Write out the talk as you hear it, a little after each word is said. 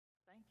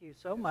you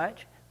so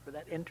much for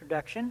that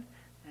introduction.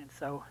 And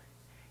so,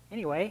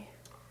 anyway,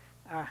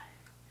 I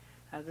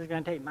was just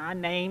going to tell you, my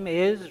name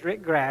is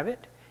Rick Gravitt,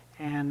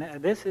 and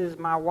this is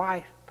my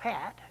wife,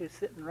 Pat, who's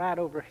sitting right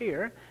over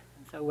here.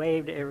 And so,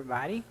 wave to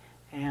everybody.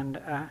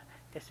 And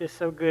it's just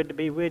so good to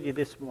be with you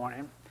this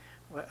morning.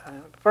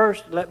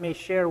 First, let me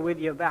share with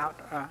you about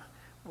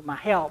my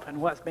health and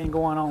what's been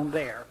going on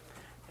there.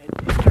 It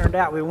turned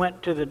out we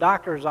went to the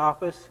doctor's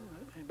office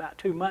about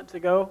 2 months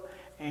ago,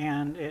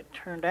 and it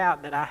turned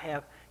out that I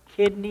have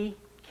kidney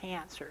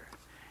cancer.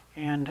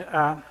 And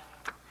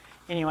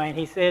anyway,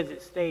 he says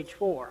it's stage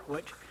 4,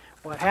 which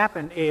what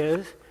happened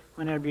is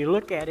whenever you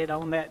look at it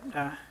on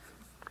that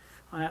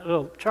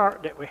little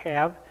chart that we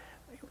have,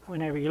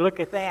 whenever you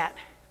look at that,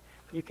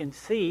 you can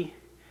see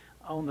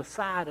on the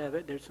side of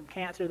it, there's some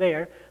cancer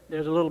there.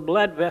 There's a little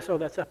blood vessel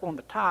that's up on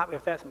the top.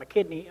 If that's my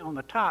kidney on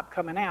the top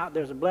coming out,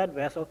 there's a blood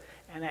vessel,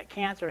 and that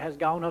cancer has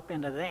gone up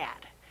into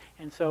that.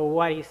 And so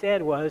what he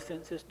said was,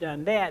 since it's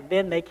done that,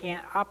 then they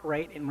can't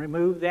operate and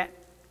remove that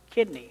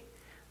kidney.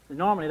 So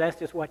normally that's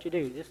just what you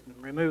do, just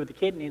remove the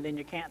kidney and then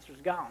your cancer's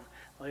gone.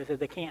 Well, he said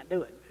they can't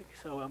do it,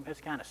 so I'm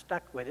just kind of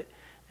stuck with it.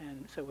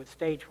 And so with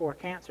stage 4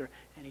 cancer,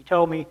 and he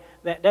told me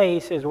that day, he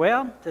says,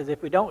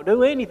 if we don't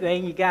do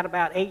anything, you got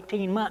about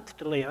 18 months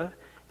to live.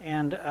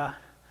 And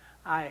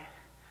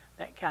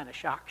that kind of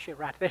shocks you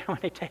right there when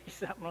they tell you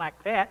something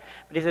like that.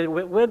 But he said,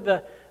 with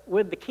the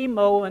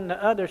chemo and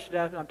the other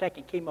stuff, I'm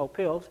taking chemo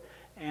pills,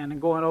 and I'm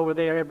going over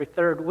there every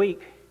 3rd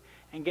week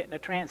and getting a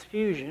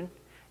transfusion.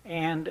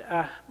 And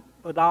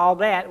with all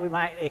that, we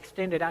might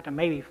extend it out to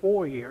maybe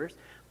 4 years.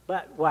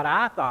 But what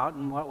I thought,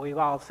 and what we've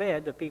all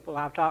said, the people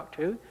I've talked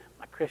to,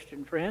 my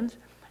Christian friends,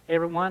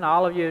 everyone,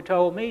 all of you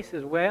told me,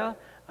 says,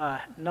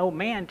 no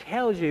man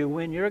tells you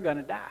when you're going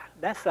to die.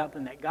 That's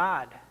something that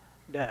God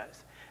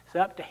does. It's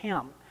up to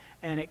him.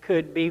 And it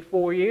could be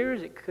 4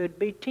 years, it could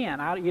be 10.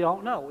 You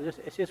don't know.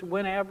 It's just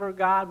whenever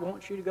God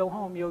wants you to go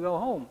home, you'll go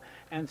home.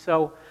 And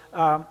so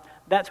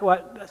that's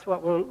what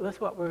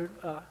we're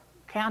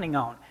counting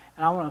on.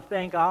 And I want to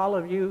thank all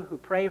of you who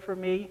pray for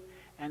me,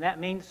 and that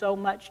means so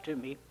much to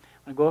me.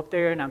 I go up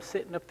there and I'm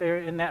sitting up there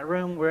in that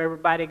room where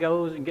everybody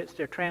goes and gets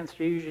their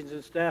transfusions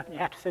and stuff, and you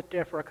have to sit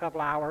there for a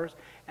couple hours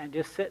and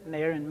just sitting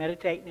there and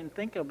meditating and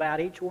thinking about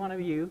each one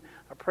of you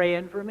are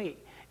praying for me.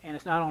 And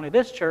it's not only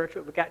this church,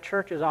 but we've got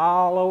churches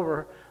all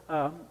over,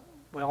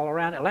 all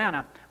around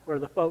Atlanta where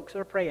the folks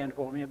are praying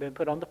for me. I've been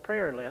put on the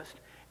prayer list,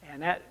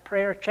 and that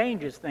prayer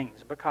changes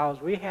things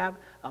because we have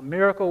a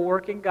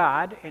miracle-working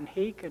God, and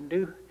He can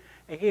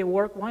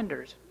work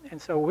wonders.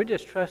 And so we're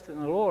just trusting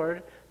the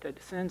Lord to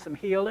send some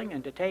healing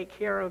and to take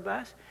care of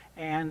us,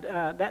 and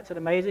that's an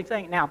amazing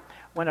thing. Now,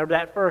 whenever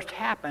that first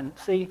happened,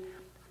 see,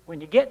 when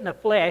you get in the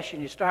flesh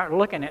and you start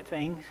looking at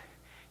things,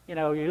 you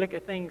look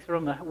at things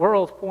from the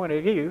world's point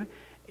of view,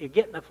 you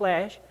get in the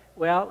flesh,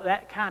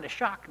 that kind of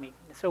shocked me.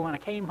 So when I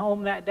came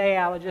home that day,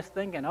 I was just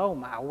thinking, oh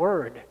my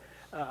word,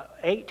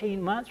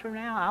 18 months from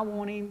now, I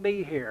won't even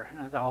be here. And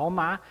I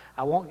thought,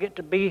 I won't get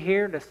to be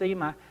here to see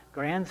my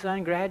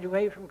grandson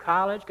graduate from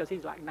college because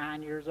he's like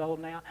 9 years old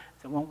now,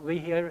 so I won't be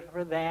here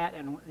for that,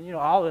 and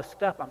all this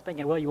stuff I'm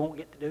thinking, you won't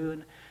get to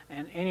do,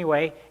 and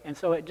anyway, and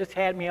so it just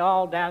had me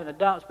all down in the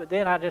dumps. But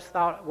then I just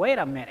thought, wait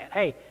a minute,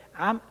 hey,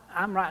 I'm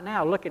right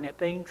now looking at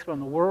things from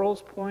the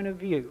world's point of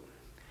view.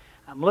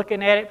 I'm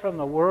looking at it from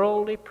the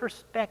worldly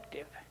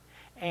perspective,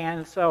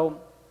 and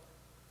so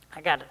I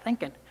got to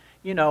thinking,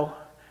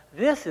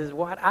 this is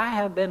what I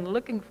have been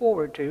looking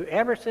forward to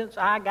ever since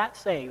I got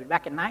saved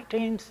back in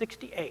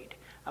 1968.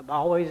 I've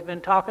always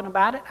been talking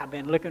about it. I've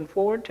been looking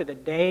forward to the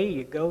day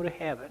you go to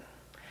heaven.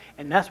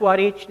 And that's what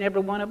each and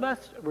every one of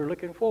us, we're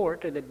looking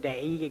forward to, the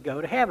day you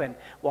go to heaven.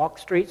 Walk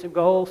streets of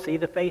gold, see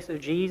the face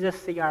of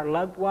Jesus, see our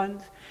loved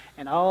ones,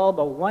 and all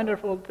the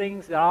wonderful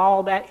things that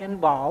all that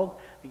involve,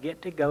 we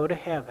get to go to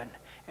heaven.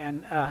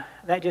 And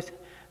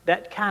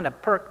that kind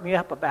of perked me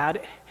up about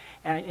it.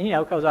 And,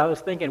 because I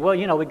was thinking,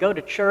 we go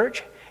to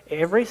church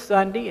every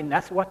Sunday, and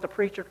that's what the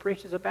preacher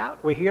preaches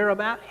about. We hear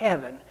about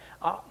heaven.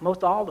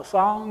 Most all the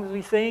songs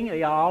we sing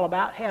are all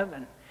about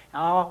heaven,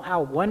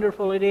 how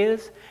wonderful it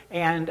is,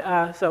 and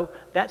so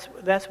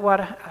that's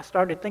what I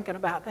started thinking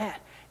about that,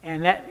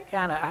 and that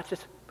I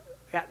just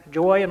got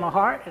joy in my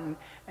heart,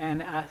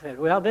 and I said,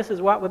 this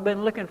is what we've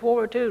been looking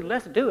forward to.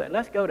 Let's do it.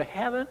 Let's go to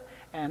heaven,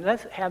 and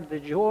let's have the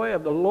joy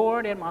of the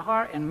Lord in my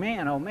heart. And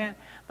man, oh man,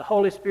 the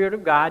Holy Spirit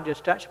of God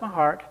just touched my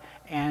heart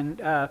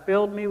and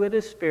filled me with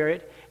His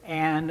Spirit,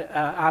 and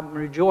I'm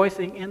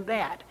rejoicing in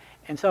that.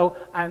 And so,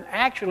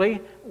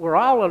 we're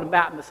all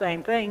about the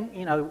same thing.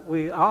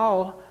 We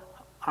all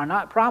are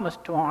not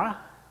promised tomorrow.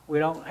 We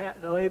don't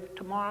have to live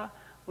tomorrow.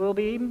 We'll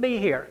even be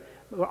here.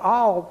 We're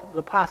all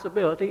the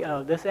possibility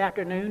of this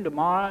afternoon,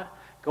 tomorrow,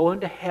 going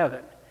to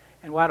heaven.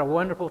 And what a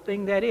wonderful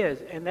thing that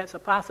is. And that's a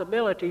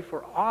possibility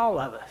for all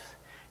of us.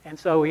 And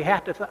so we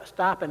have to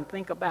stop and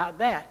think about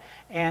that.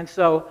 And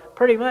so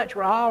pretty much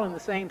we're all in the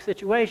same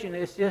situation.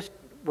 It's just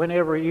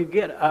whenever you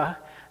get a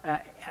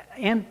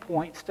end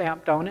point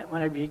stamped on it,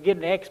 whenever you get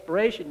an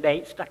expiration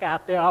date stuck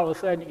out there, all of a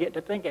sudden you get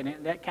to thinking,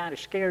 and that kind of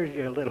scares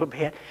you a little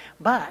bit.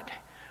 But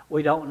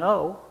We don't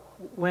know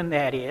when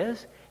that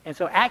is. And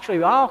so actually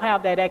we all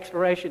have that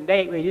expiration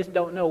date. We just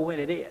don't know when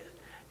it is.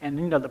 And,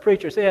 you know, the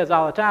preacher says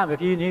all the time, if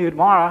you knew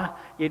tomorrow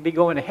you'd be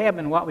going to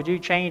heaven, what would you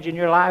change in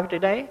your life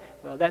today?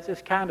 Well, that's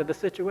just kind of the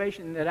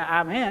situation that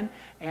I'm in.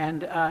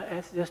 And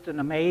it's just an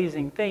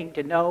amazing thing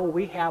to know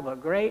we have a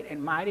great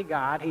and mighty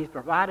God. He's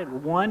provided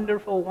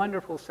wonderful,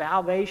 wonderful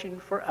salvation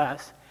for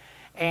us.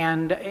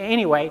 And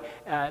anyway,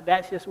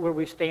 that's just where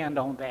we stand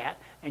on that.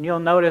 And you'll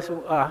notice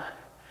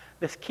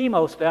this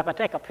chemo stuff, I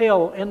take a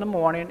pill in the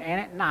morning and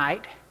at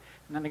night,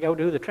 and then I go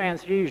do the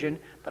transfusion.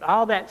 But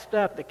all that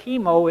stuff, the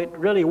chemo, it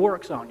really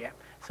works on you.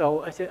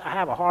 So I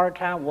have a hard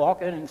time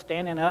walking and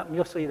standing up, and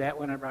you'll see that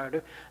whenever I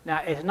do.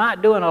 Now, it's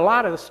not doing a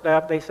lot of the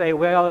stuff. They say,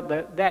 well,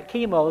 that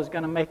chemo is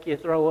going to make you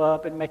throw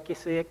up and make you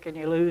sick, and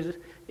you lose.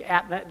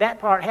 That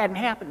part hadn't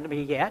happened to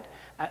me yet.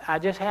 I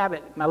just have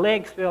it. My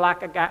legs feel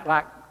like I got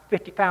like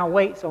 50-pound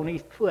weights on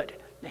each foot.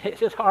 It's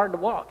just hard to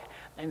walk.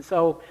 And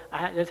so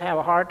I just have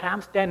a hard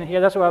time standing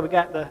here. That's why we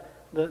got the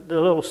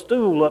little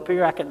stool up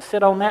here. I can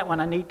sit on that when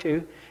I need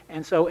to.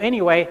 And so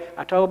anyway,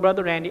 I told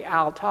Brother Randy,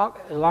 I'll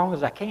talk as long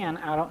as I can.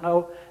 I don't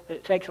know,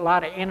 it takes a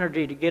lot of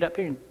energy to get up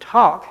here and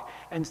talk.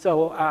 And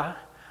so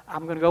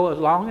I'm going to go as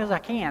long as I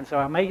can. So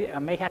I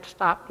may have to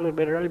stop a little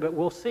bit early, but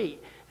we'll see.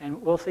 And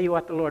we'll see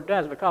what the Lord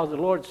does, because the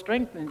Lord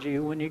strengthens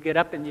you when you get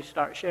up and you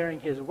start sharing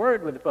His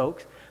Word with the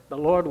folks. The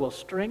Lord will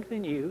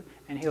strengthen you,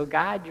 and He'll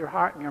guide your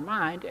heart and your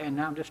mind,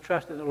 and I'm just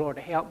trusting the Lord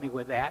to help me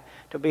with that,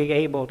 to be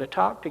able to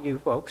talk to you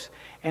folks.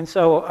 And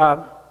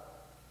so,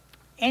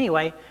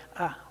 anyway,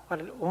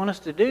 what I want us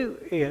to do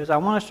is I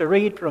want us to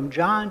read from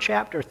John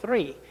chapter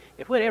 3.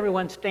 If would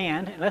everyone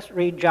stand, and let's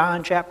read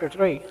John chapter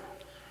 3.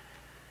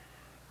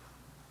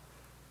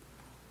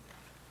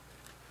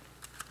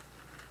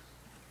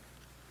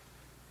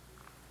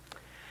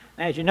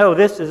 As you know,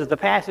 this is the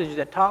passage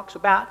that talks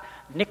about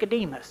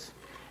Nicodemus.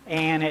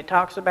 And it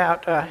talks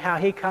about how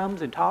he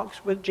comes and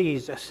talks with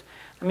Jesus.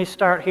 Let me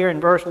start here in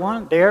verse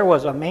 1. There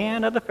was a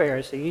man of the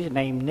Pharisees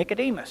named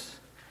Nicodemus,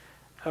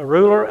 a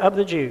ruler of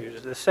the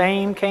Jews. The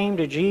same came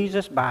to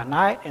Jesus by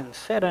night and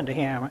said unto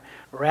him,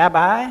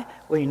 Rabbi,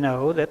 we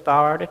know that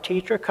thou art a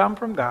teacher come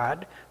from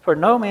God, for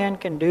no man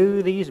can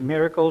do these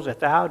miracles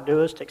that thou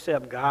doest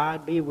except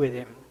God be with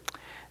him.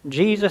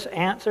 Jesus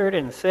answered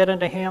and said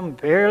unto him,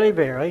 Verily,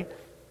 verily,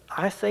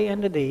 I say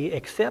unto thee,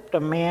 except a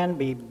man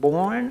be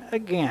born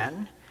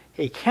again,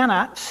 he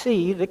cannot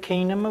see the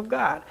kingdom of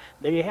God.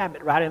 There you have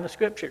it, right in the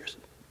Scriptures.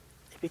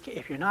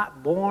 If you're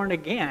not born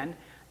again,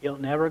 you'll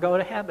never go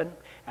to heaven.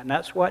 And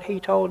that's what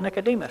he told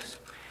Nicodemus.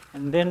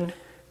 And then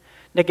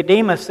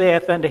Nicodemus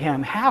saith unto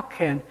him, How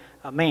can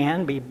a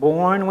man be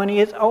born when he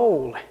is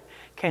old?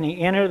 Can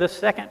he enter the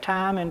second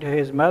time into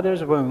his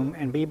mother's womb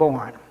and be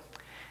born?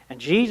 And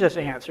Jesus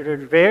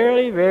answered,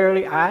 Verily,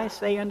 verily, I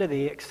say unto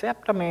thee,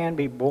 except a man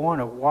be born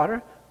of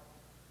water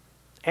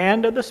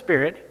and of the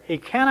Spirit, he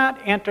cannot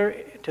enter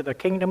into the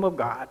kingdom of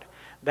God.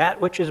 That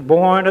which is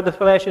born of the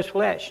flesh is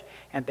flesh,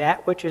 and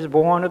that which is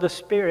born of the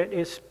Spirit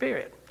is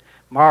spirit.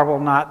 Marvel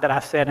not that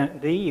I said unto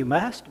thee, You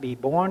must be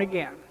born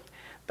again.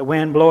 The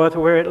wind bloweth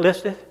where it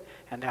listeth,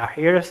 and thou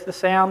hearest the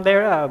sound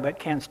thereof, but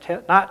canst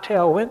not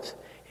tell whence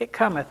it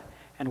cometh,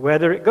 and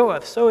whither it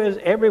goeth. So is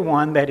every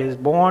one that is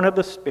born of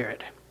the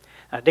Spirit.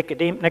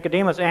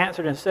 Nicodemus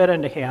answered and said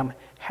unto him,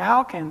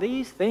 How can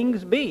these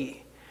things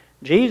be?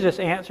 Jesus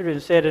answered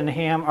and said unto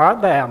him,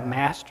 Art thou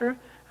master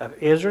of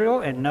Israel,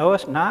 and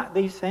knowest not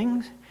these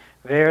things?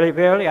 Verily,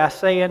 verily, I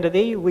say unto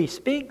thee, we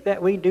speak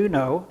that we do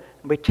know,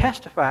 and we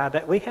testify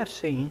that we have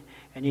seen,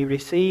 and ye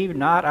receive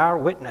not our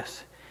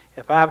witness.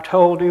 If I have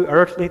told you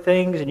earthly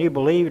things, and you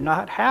believe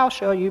not, how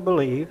shall you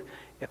believe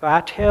if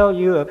I tell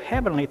you of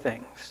heavenly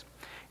things?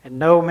 And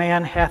no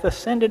man hath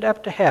ascended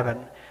up to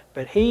heaven,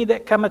 but he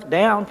that cometh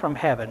down from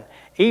heaven,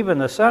 even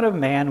the Son of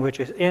Man which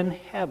is in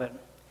heaven.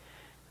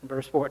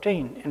 Verse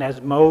 14, And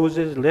as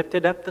Moses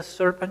lifted up the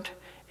serpent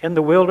in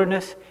the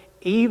wilderness,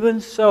 even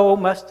so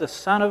must the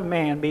Son of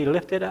Man be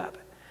lifted up,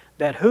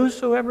 that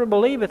whosoever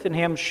believeth in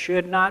him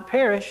should not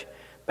perish,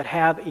 but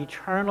have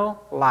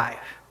eternal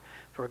life.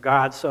 For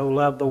God so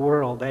loved the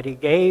world that he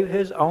gave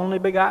his only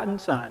begotten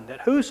Son,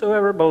 that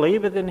whosoever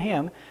believeth in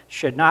him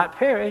should not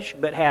perish,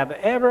 but have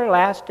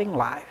everlasting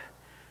life.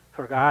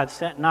 For God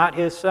sent not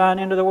his Son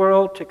into the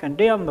world to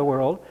condemn the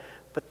world,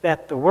 but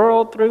that the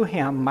world through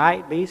him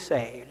might be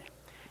saved.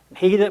 And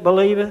he that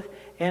believeth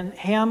in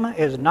him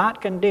is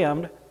not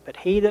condemned, but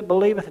he that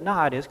believeth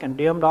not is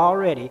condemned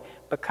already,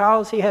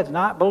 because he has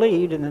not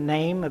believed in the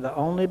name of the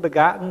only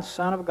begotten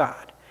Son of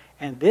God.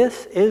 And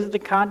this is the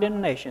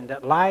condemnation,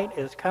 that light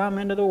is come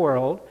into the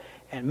world,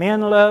 and men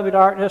love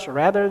darkness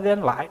rather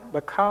than light,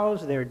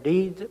 because their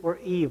deeds were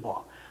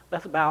evil.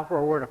 Let's bow for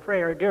a word of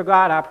prayer. Dear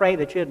God, I pray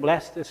that you'd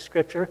bless this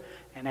scripture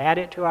and add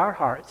it to our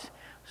hearts.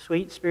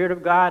 Sweet Spirit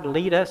of God,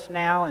 lead us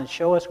now and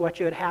show us what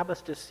you would have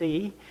us to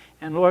see.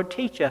 And Lord,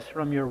 teach us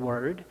from your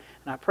word.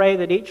 And I pray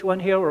that each one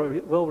here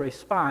will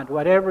respond,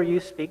 whatever you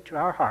speak to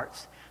our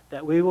hearts,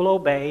 that we will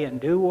obey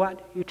and do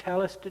what you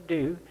tell us to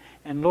do.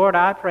 And Lord,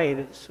 I pray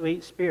that the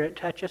sweet Spirit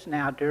touch us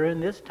now during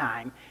this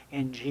time.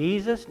 In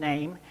Jesus'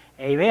 name,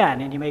 Amen.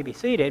 And you may be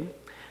seated.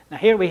 Now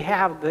here we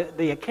have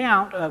the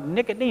account of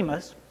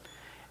Nicodemus,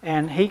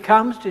 and he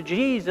comes to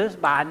Jesus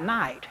by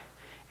night,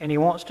 and he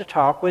wants to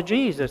talk with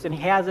Jesus, and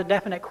he has a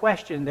definite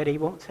question that he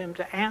wants him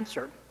to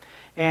answer.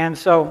 And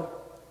so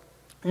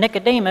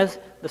Nicodemus,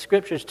 the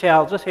scriptures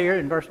tells us here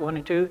in verse 1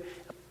 and 2,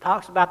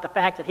 talks about the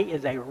fact that he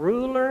is a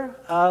ruler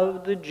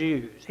of the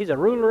Jews. He's a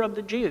ruler of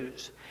the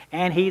Jews,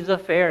 and he's a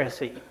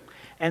Pharisee.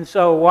 And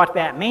so what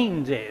that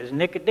means is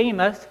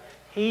Nicodemus,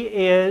 he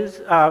is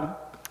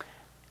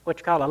what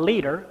you call a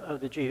leader of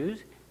the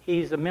Jews.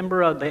 He's a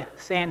member of the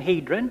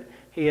Sanhedrin.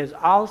 He is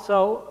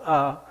also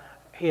a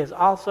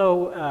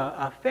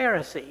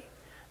Pharisee.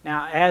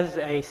 Now, as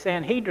a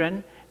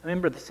Sanhedrin, a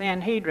member of the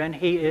Sanhedrin,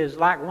 he is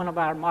like one of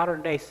our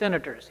modern-day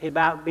senators. He'd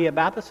be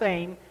about the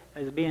same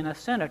as being a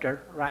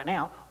senator right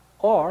now,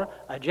 or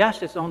a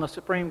justice on the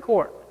Supreme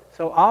Court.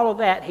 So all of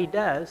that he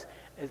does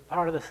is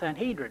part of the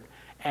Sanhedrin.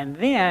 And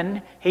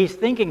then he's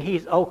thinking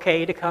he's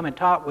okay to come and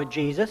talk with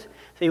Jesus.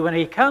 See, when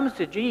he comes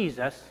to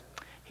Jesus,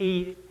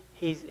 he's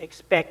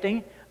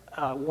expecting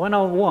a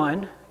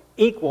one-on-one,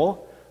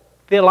 equal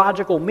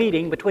theological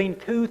meeting between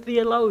two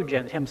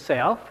theologians,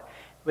 himself,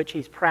 which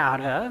he's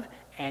proud of,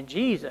 and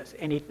Jesus.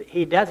 And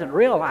he doesn't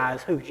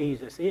realize who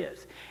Jesus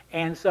is.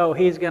 And so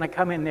he's going to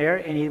come in there,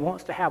 and he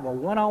wants to have a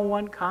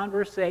one-on-one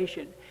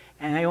conversation.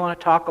 And they want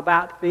to talk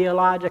about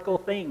theological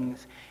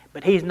things.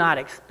 But he's not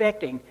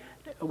expecting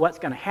what's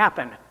going to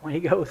happen when he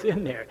goes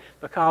in there,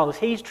 because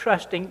he's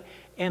trusting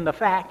in the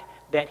fact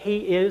that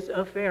he is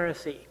a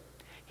Pharisee.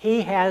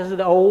 He has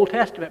the Old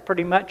Testament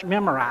pretty much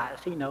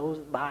memorized. He knows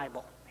the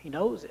Bible. He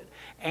knows it.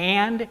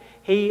 And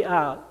he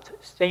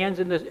stands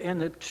in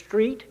the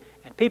street,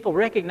 and people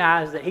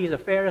recognize that he's a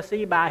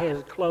Pharisee by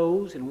his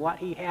clothes and what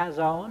he has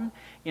on.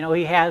 You know,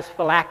 he has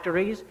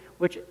phylacteries,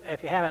 which,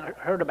 if you haven't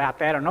heard about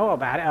that or know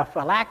about it, a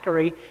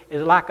phylactery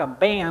is like a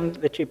band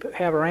that you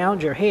have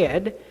around your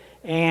head,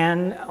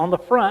 and on the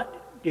front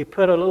you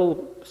put a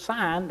little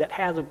sign that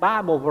has a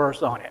Bible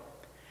verse on it.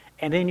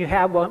 And then you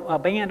have a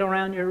band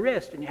around your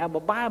wrist, and you have a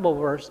Bible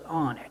verse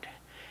on it.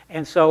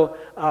 And so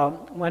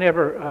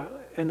whenever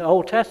in the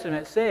Old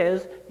Testament it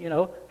says, you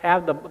know,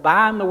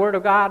 bind the Word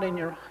of God in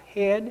your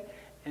head,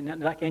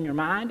 and like in your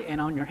mind and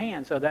on your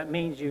hand. So that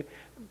means you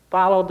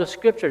follow the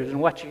Scriptures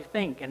and what you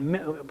think.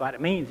 And what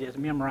it means is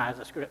memorize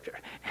the Scripture.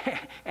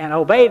 And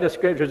obey the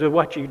Scriptures is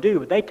what you do.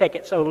 But they take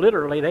it so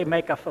literally, they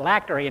make a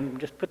phylactery and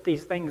just put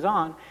these things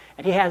on.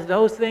 And he has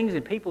those things,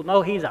 and people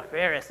know he's a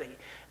Pharisee.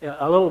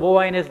 A little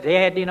boy and his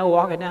dad, you know,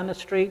 walking down the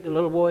street, the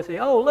little boy say,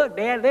 "Oh, look,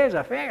 Dad, there's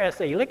a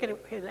Pharisee. Look at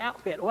his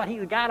outfit, what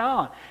he's got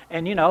on."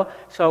 And, you know,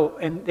 so,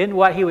 and then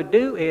what he would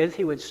do is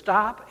he would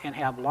stop and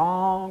have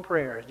long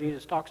prayers.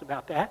 Jesus talks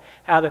about that,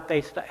 how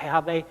they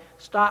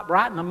stop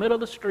right in the middle of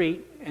the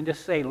street and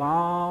just say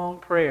long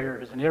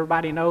prayers. And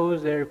everybody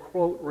knows they're,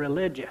 quote,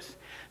 religious.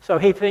 So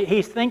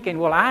he's thinking,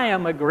 well, I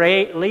am a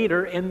great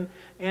leader in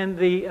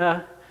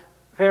the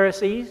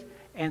Pharisees.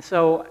 And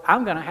so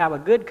I'm going to have a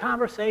good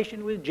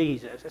conversation with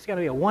Jesus. It's going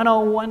to be a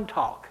one-on-one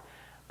talk.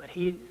 But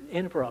he's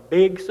in for a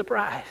big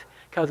surprise,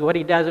 because what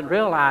he doesn't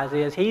realize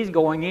is he's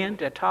going in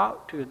to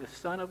talk to the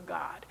Son of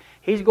God.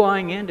 He's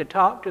going in to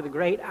talk to the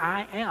great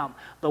I Am,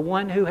 the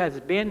one who has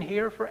been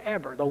here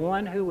forever, the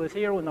one who was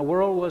here when the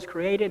world was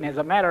created. And as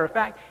a matter of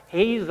fact,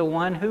 he's the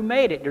one who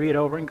made it. Read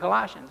over in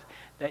Colossians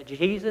that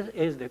Jesus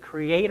is the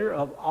creator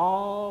of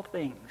all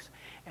things.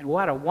 And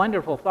what a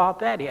wonderful thought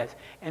that is.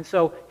 And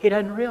so he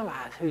doesn't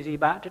realize who's he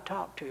about to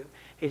talk to.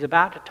 He's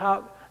about to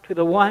talk to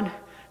the one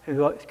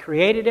who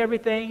created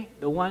everything,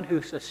 the one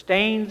who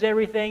sustains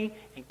everything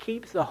and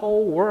keeps the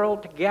whole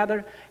world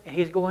together. And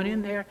he's going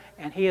in there,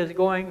 and he is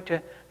going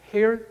to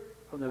hear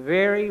from the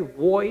very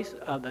voice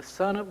of the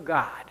Son of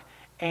God.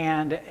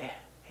 And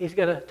he's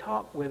going to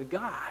talk with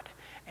God.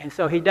 And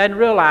so he doesn't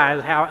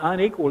realize how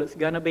unequal it's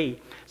going to be.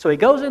 So he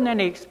goes in there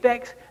and he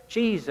expects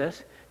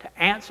Jesus to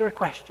answer a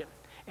question.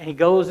 And he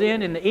goes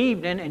in the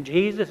evening, and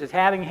Jesus is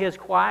having his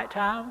quiet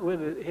time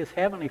with his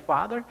Heavenly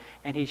Father,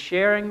 and he's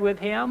sharing with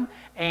him.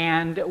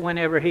 And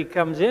whenever he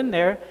comes in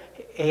there,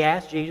 he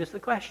asks Jesus the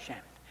question.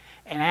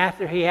 And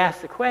after he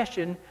asks the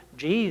question,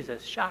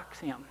 Jesus shocks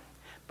him,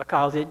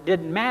 because it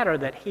didn't matter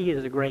that he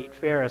is a great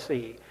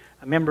Pharisee,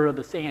 a member of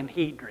the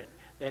Sanhedrin,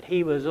 that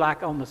he was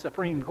like on the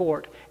Supreme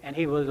Court, and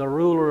he was a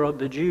ruler of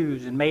the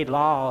Jews and made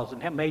laws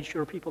and made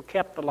sure people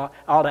kept the law.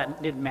 All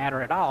that didn't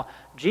matter at all.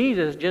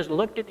 Jesus just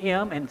looked at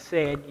him and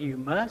said, "You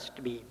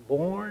must be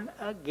born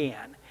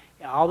again."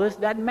 All this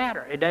doesn't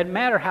matter. It doesn't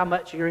matter how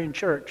much you're in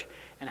church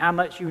and how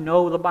much you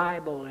know the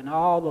Bible and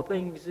all the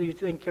things you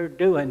think you're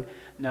doing.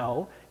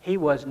 No, he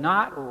was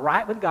not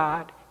right with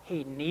God.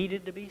 He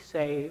needed to be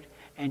saved.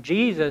 And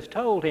Jesus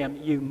told him,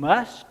 "You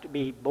must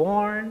be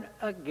born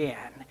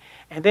again."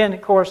 And then,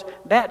 of course,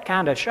 that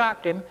kind of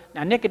shocked him.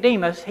 Now,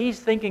 Nicodemus, he's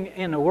thinking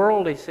in a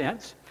worldly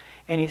sense,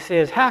 and he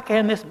says, "How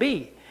can this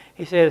be?"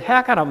 He says,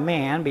 "How can a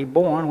man be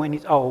born when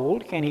he's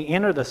old? Can he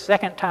enter the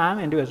second time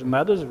into his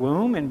mother's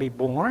womb and be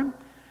born?"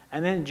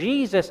 And then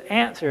Jesus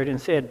answered and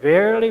said,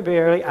 "Verily,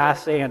 verily, I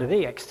say unto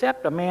thee,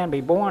 except a man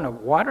be born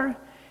of water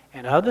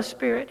and of the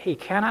Spirit, he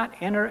cannot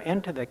enter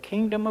into the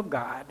kingdom of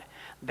God.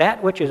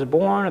 That which is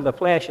born of the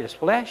flesh is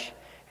flesh,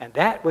 and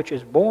that which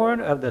is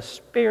born of the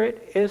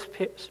Spirit is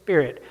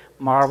spirit.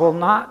 Marvel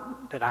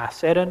not that I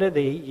said unto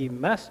thee, ye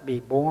must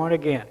be born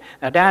again.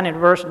 Now down in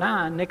verse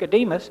 9,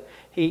 Nicodemus,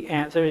 he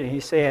answered and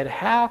he said,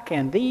 how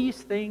can these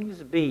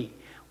things be?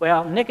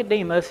 Well,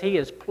 Nicodemus, he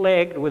is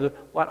plagued with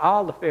what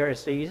all the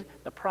Pharisees,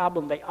 the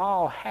problem they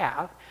all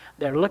have.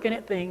 They're looking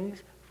at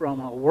things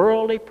from a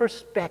worldly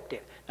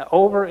perspective. Now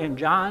over in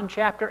John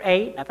chapter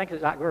 8, I think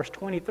it's like verse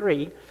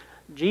 23,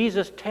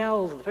 Jesus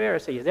tells the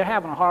Pharisees, they're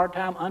having a hard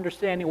time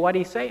understanding what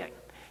he's saying.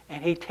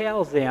 And he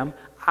tells them,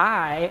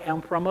 I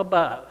am from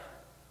above.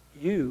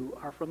 You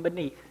are from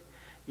beneath.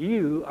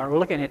 You are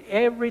looking at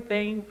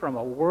everything from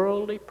a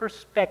worldly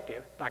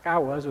perspective, like I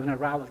was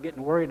whenever I was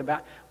getting worried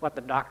about what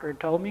the doctor had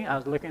told me. I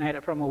was looking at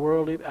it from a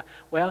worldly...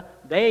 well,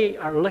 they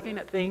are looking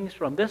at things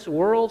from this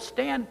world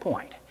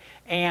standpoint.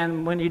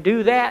 And when you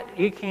do that,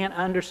 you can't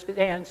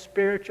understand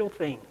spiritual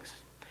things.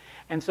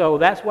 And so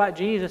that's what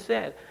Jesus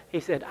said. He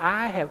said,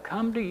 I have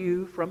come to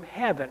you from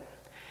heaven,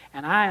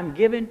 and I am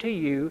giving to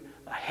you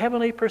a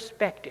heavenly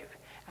perspective.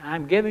 And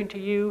I'm giving to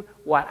you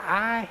what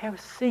I have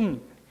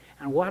seen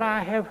and what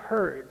I have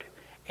heard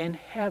in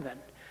heaven.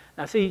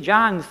 Now see,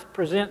 John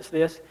presents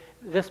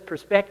this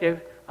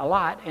perspective a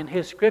lot in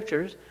his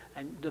scriptures,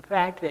 and the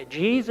fact that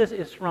Jesus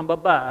is from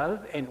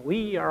above and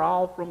we are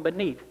all from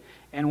beneath.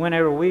 And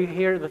whenever we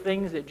hear the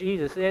things that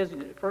Jesus says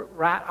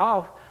right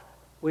off,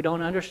 we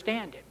don't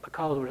understand it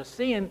because we're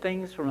seeing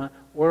things from a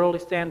worldly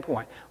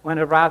standpoint.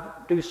 Whenever I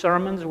do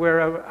sermons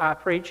where I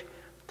preach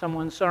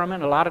someone's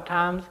sermon, a lot of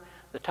times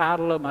the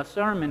title of my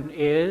sermon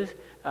is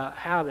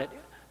how that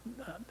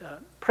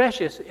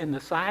precious in the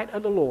sight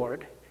of the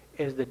Lord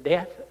is the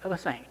death of a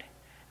saint.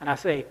 And I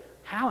say,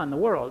 how in the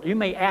world? You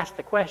may ask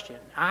the question,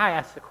 I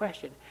ask the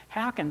question,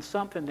 how can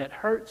something that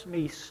hurts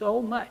me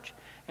so much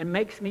and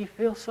makes me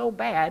feel so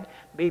bad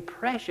be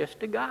precious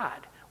to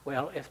God?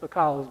 Well, it's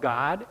because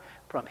God,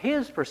 from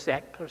his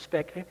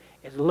perspective,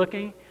 is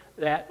looking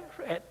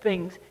at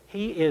things.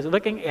 He is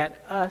looking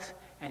at us,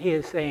 and he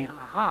is saying,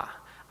 aha,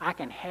 I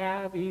can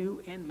have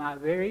you in my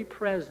very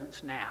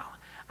presence now.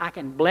 I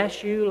can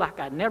bless you like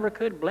I never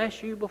could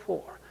bless you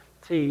before.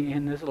 See,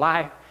 in this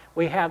life,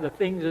 we have the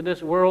things of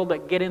this world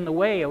that get in the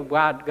way of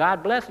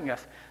God blessing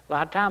us. A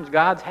lot of times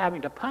God's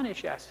having to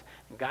punish us,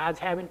 and God's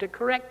having to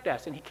correct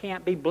us, and he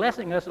can't be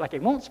blessing us like he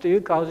wants to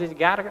because he's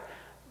got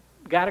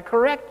to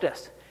correct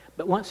us.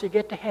 But once you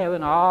get to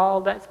heaven,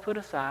 all that's put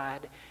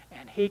aside,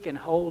 and he can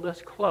hold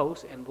us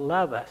close and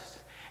love us.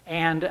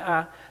 And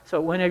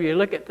so whenever you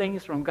look at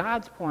things from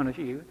God's point of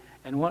view,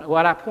 and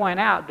what I point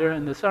out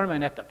during the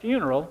sermon at the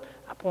funeral,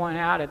 I point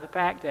out at the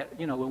fact that,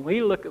 when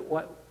we look at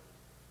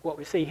what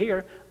we see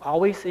here, all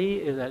we see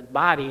is a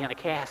body in a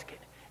casket.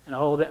 And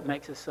oh, that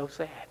makes us so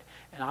sad.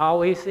 And all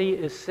we see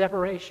is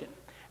separation.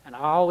 And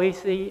all we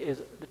see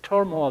is the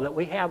turmoil that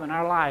we have in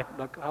our life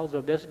because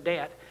of this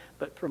death.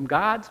 But from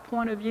God's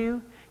point of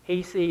view,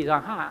 he sees,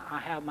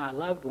 I have my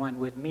loved one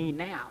with me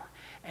now.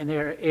 And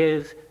there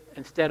is,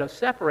 instead of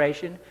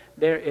separation,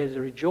 there is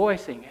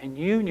rejoicing and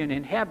union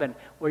in heaven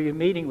where you're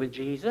meeting with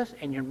Jesus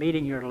and you're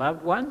meeting your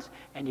loved ones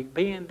and you're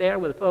being there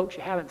with folks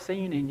you haven't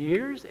seen in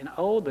years. And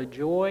oh, the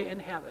joy in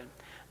heaven.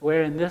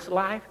 Where in this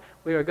life,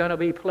 we are going to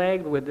be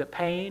plagued with the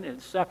pain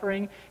and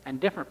suffering and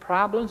different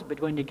problems, but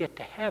when you get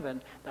to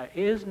heaven, there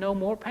is no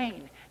more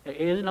pain. There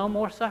is no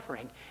more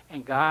suffering,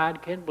 and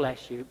God can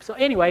bless you. So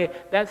anyway,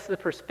 that's the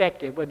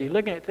perspective, whether you're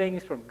looking at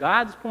things from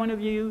God's point of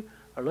view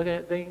or looking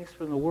at things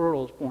from the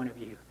world's point of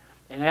view.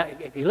 And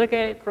if you look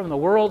at it from the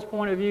world's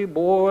point of view,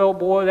 boy, oh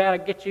boy,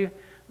 that'll get you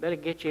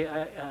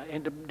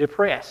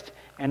depressed,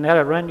 and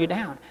that'll run you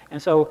down.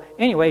 And so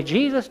anyway,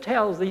 Jesus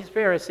tells these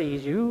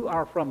Pharisees, you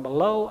are from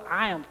below,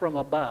 I am from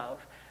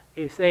above.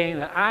 He's saying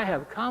that I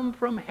have come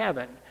from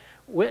heaven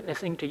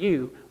witnessing to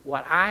you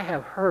what I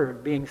have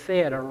heard being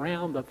said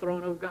around the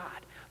throne of God.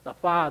 The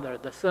Father,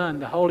 the Son,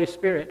 the Holy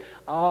Spirit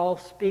all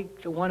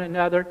speak to one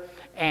another,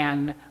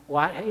 and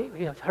what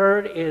he has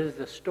heard is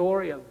the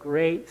story of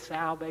great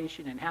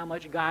salvation and how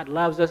much God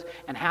loves us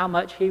and how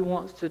much he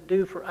wants to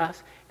do for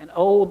us, and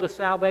oh, the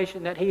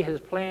salvation that he has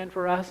planned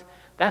for us.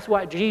 That's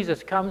what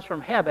Jesus comes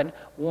from heaven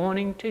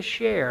wanting to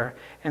share.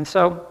 And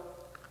so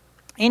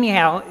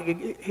anyhow,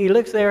 he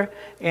looks there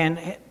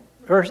in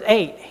verse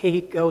 8,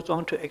 he goes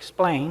on to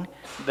explain,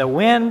 the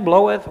wind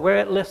bloweth where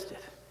it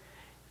listeth,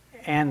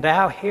 and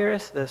thou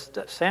hearest the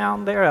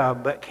sound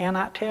thereof, but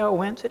cannot tell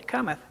whence it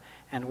cometh,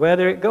 and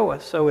whither it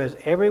goeth. So is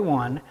every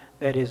one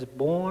that is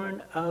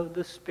born of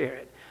the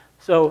Spirit.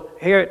 So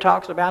here it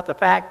talks about the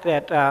fact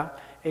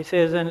that he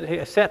says,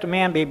 except a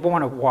man be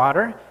born of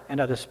water and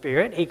of the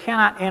Spirit, he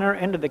cannot enter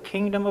into the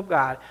kingdom of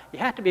God. You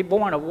have to be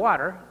born of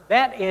water.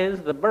 That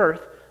is the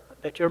birth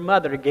that your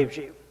mother gives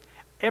you.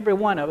 Every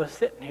one of us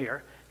sitting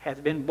here has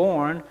been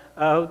born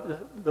of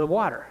the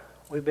water.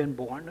 We've been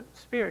born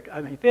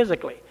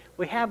physically.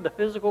 We have the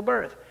physical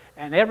birth,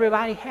 and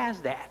everybody has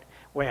that.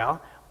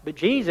 Well, but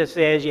Jesus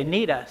says you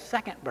need a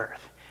second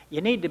birth. You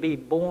need to be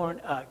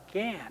born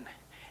again,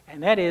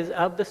 and that is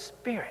of the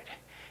Spirit.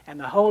 And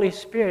the Holy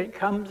Spirit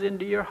comes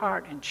into your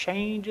heart and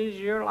changes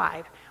your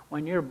life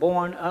when you're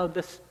born of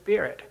the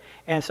Spirit.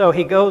 And so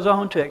he goes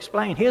on to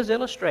explain his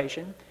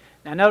illustration.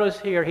 Now notice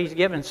here he's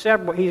going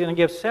to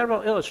give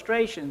several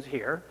illustrations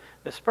here.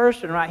 This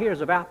first one right here is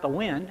about the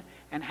wind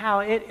and how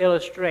it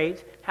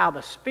illustrates how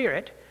the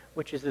Spirit,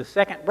 which is the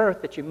second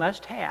birth that you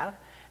must have,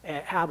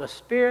 how the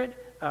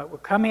Spirit will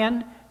come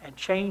in and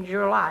change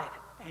your life.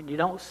 And you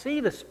don't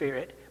see the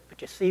Spirit,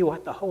 but you see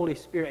what the Holy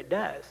Spirit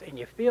does, and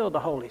you feel the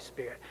Holy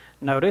Spirit.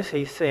 Notice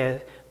he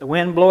says, the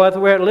wind bloweth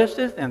where it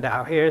listeth, and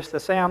thou hearest the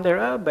sound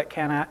thereof, but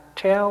cannot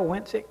tell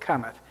whence it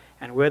cometh,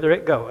 and whither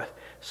it goeth.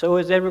 So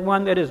is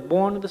everyone that is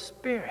born of the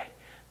Spirit.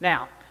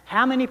 Now,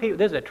 how many people,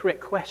 this is a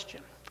trick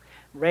question.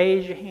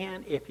 Raise your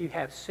hand if you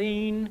have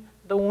seen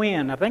the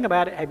wind. Now think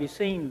about it, have you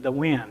seen the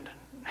wind?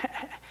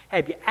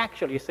 Have you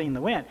actually seen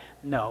the wind?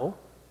 No,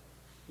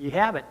 you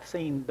haven't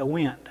seen the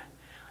wind.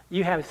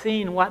 You have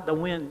seen what the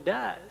wind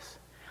does.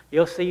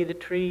 You'll see the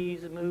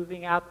trees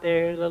moving out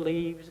there, the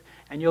leaves,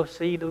 and you'll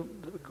see the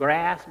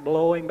grass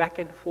blowing back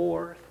and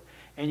forth.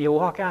 And you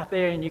walk out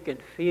there and you can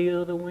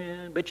feel the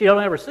wind, but you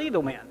don't ever see the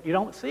wind. You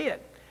don't see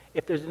it.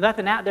 If there's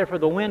nothing out there for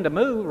the wind to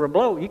move or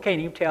blow, you can't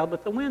even tell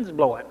that the wind's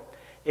blowing.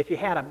 If you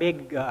had a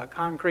big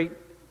concrete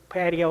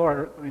patio,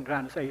 or I'm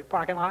trying to say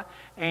parking lot,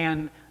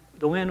 and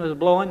the wind was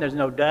blowing, there's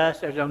no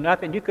dust, there's no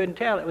nothing, you couldn't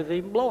tell it was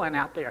even blowing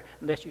out there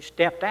unless you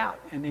stepped out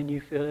and then you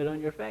feel it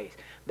on your face.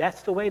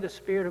 That's the way the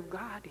Spirit of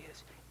God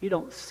is. You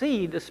don't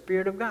see the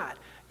Spirit of God.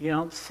 You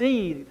don't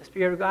see the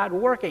Spirit of God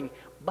working.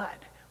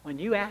 But when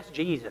you ask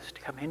Jesus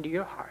to come into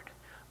your heart,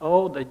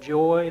 oh, the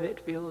joy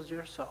that fills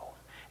your soul.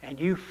 And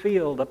you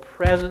feel the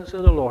presence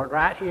of the Lord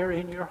right here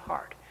in your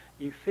heart.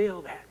 You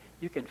feel that.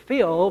 You can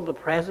feel the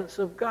presence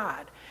of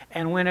God.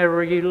 And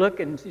whenever you look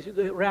and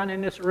around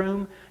in this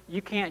room,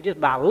 you can't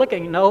just by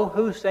looking know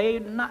who's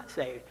saved and not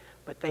saved.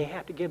 But they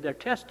have to give their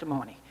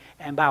testimony.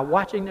 And by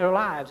watching their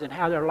lives and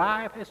how their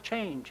life has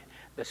changed,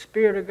 the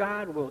Spirit of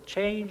God will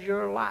change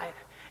your life.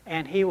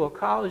 And He will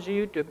cause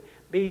you to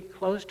be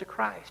close to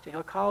Christ.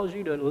 He'll cause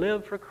you to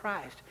live for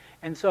Christ.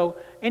 And so,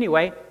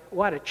 anyway,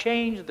 what a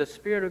change the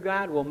Spirit of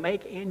God will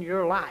make in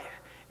your life.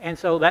 And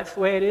so that's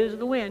the way it is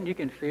the wind. You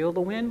can feel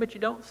the wind, but you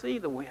don't see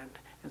the wind.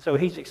 And so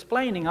he's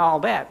explaining all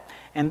that.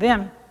 And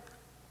then,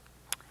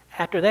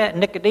 after that,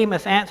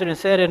 Nicodemus answered and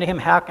said unto him,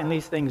 How can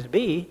these things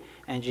be?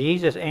 And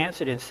Jesus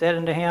answered and said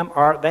unto him,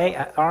 Art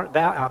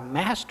thou a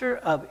master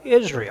of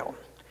Israel,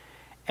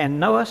 and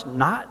knowest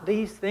not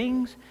these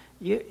things?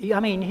 I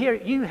mean, here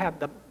you have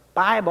the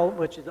Bible,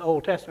 which is the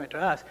Old Testament to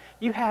us.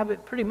 You have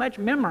it pretty much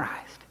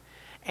memorized.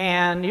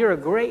 And you're a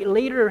great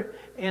leader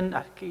in,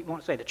 I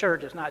won't say the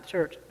church, it's not the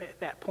church at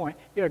that point.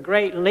 You're a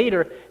great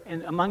leader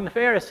among the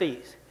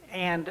Pharisees.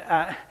 And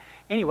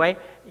anyway,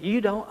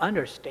 you don't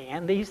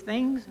understand these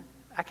things.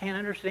 I can't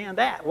understand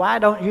that. Why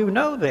don't you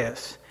know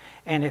this?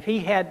 And if he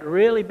had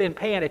really been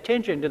paying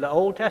attention to the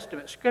Old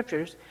Testament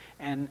scriptures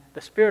and the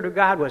Spirit of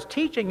God was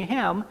teaching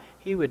him,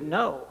 he would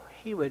know.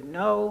 He would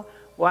know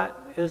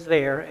what is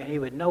there, and he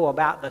would know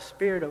about the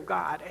Spirit of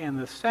God and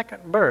the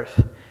second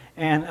birth.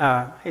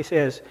 And he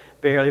says,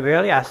 Verily,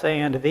 verily, I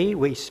say unto thee,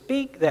 we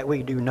speak that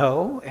we do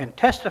know, and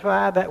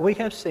testify that we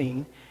have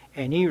seen,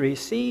 and ye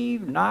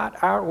receive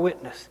not our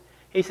witness.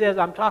 He says,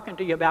 I'm talking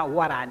to you about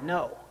what I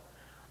know.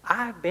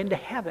 I've been to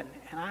heaven,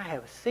 and I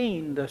have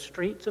seen the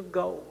streets of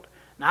gold.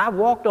 And I've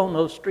walked on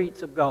those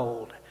streets of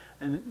gold,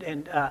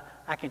 and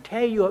I can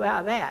tell you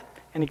about that.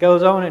 And he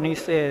goes on and he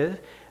says,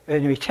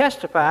 and we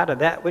testify to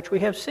that which we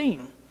have seen.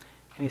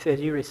 And he says,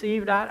 you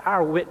received not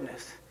our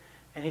witness.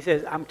 And he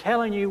says, I'm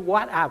telling you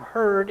what I've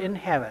heard in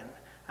heaven.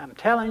 I'm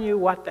telling you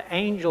what the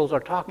angels are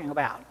talking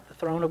about, the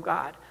throne of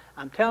God.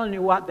 I'm telling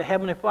you what the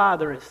Heavenly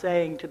Father is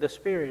saying to the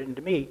Spirit and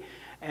to me,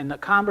 and the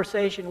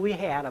conversation we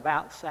had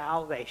about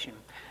salvation.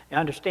 You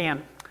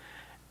understand,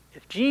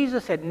 if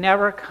Jesus had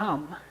never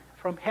come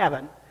from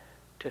heaven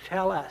to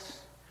tell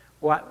us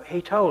what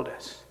He told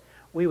us,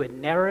 we would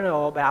never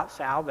know about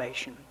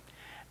salvation.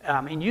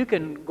 And you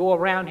can go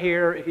around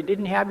here, if you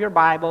didn't have your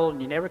Bible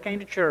and you never came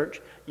to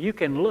church, you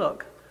can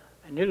look.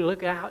 And you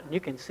look out and you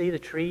can see the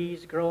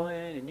trees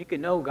growing, and you can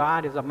know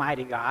God is a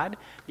mighty God.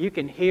 You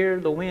can hear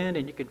the wind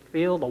and you can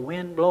feel the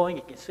wind blowing.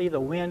 You can see the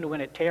wind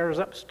when it tears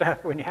up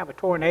stuff when you have a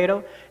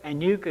tornado.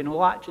 And you can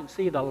watch and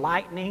see the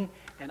lightning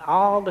and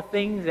all the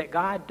things that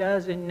God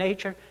does in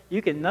nature.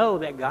 You can know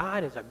that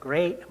God is a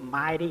great,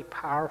 mighty,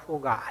 powerful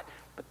God.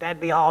 But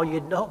that'd be all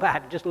you'd know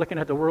about it, just looking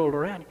at the world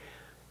around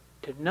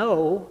you. To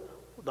know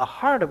the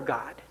heart of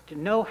God, to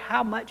know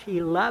how much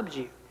He loves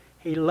you.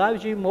 He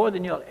loves you more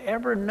than you'll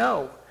ever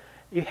know.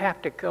 You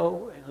have to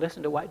go and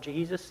listen to what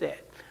Jesus said.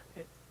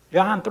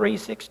 John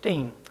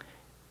 3:16.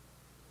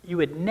 You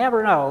would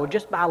never know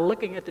just by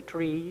looking at the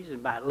trees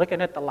and by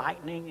looking at the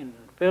lightning and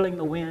feeling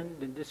the wind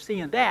and just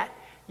seeing that,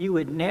 you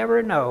would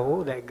never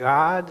know that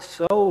God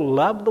so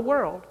loved the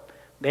world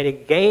that He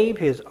gave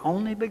His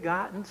only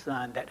begotten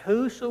Son, that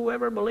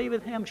whosoever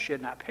believeth Him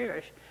should not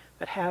perish,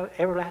 but have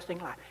everlasting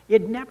life.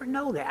 You'd never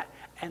know that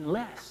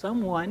unless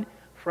someone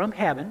from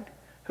heaven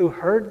who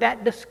heard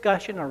that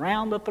discussion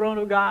around the throne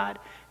of God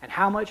and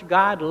how much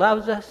God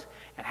loves us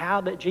and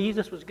how that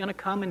Jesus was going to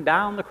come and die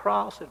on the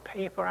cross and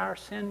pay for our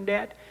sin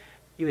debt,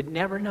 you would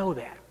never know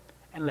that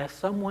unless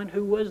someone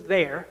who was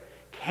there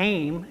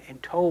came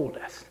and told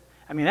us.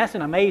 I mean, that's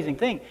an amazing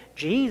thing.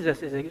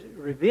 Jesus is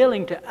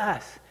revealing to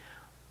us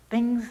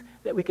things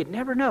that we could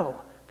never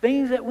know,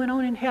 things that went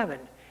on in heaven.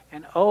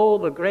 And oh,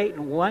 the great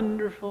and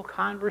wonderful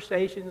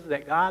conversations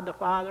that God the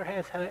Father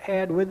has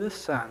had with the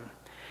Son.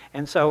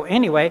 And so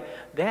anyway,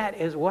 that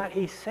is what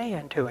he's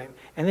saying to him.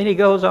 And then he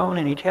goes on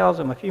and he tells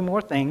him a few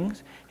more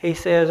things. He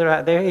says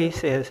right there, he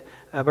says,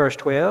 verse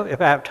 12,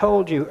 if I have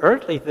told you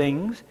earthly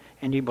things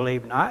and you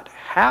believe not,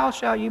 how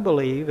shall you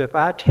believe if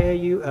I tell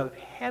you of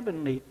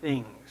heavenly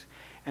things?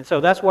 And so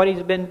that's what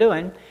he's been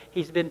doing.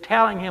 He's been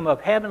telling him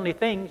of heavenly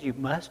things. You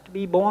must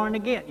be born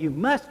again. You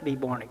must be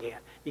born again.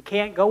 You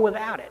can't go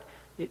without it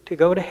to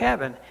go to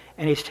heaven.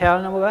 And he's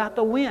telling them about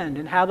the wind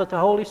and how that the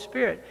Holy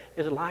Spirit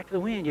is like the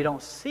wind. You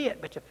don't see it,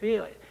 but you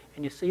feel it.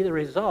 And you see the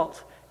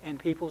results in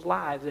people's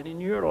lives and in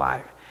your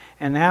life.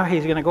 And now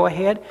he's going to go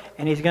ahead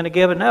and he's going to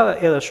give another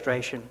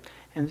illustration.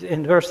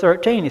 In verse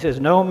 13, he says,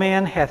 no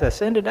man hath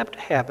ascended up to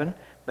heaven,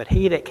 but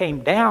he that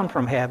came down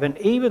from heaven,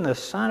 even the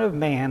Son of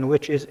Man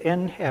which is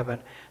in heaven.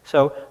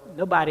 So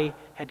nobody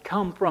had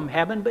come from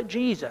heaven but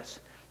Jesus.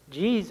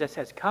 Jesus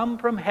has come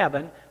from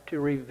heaven to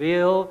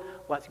reveal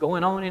what's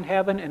going on in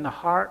heaven in the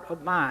heart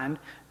of mind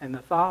and the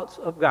thoughts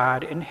of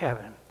God in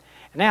heaven.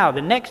 Now,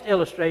 the next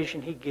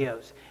illustration he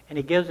gives, and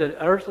he gives an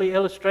earthly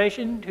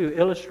illustration to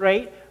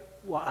illustrate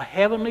a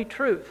heavenly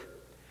truth.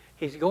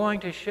 He's going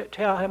to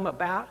tell him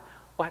about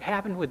what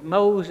happened with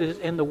Moses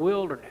in the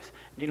wilderness.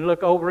 You can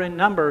look over in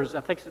Numbers,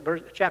 I think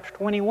it's chapter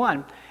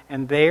 21,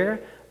 and there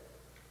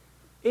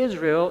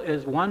Israel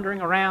is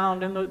wandering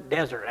around in the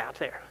desert out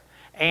there.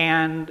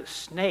 And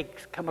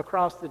snakes come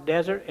across the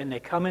desert, and they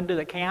come into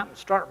the camp and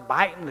start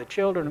biting the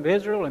children of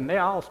Israel, and they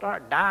all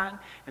start dying.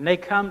 And they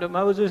come to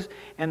Moses,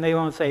 and they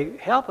want to say,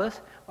 help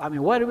us. I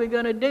mean, what are we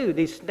going to do?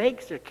 These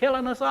snakes are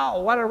killing us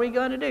all. What are we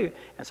going to do?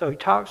 And so he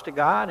talks to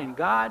God, and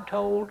God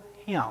told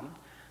him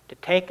to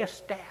take a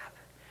staff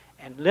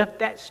and lift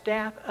that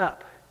staff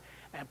up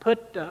and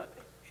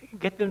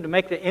get them to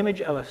make the image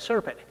of a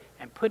serpent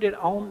and put it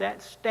on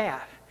that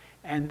staff.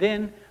 And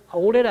then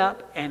hold it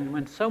up, and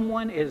when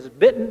someone is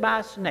bitten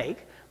by a snake,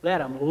 let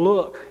them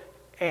look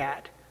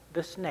at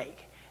the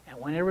snake. And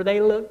whenever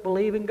they look,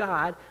 believe in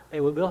God,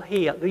 they will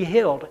be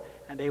healed,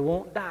 and they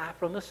won't die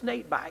from the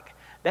snake bite.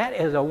 That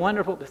is a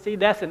wonderful, see,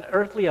 that's an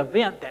earthly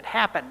event that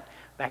happened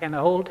back in the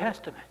Old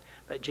Testament.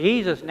 But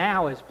Jesus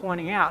now is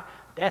pointing out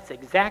that's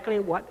exactly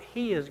what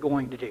he is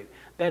going to do.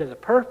 That is a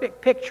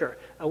perfect picture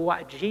of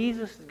what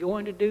Jesus is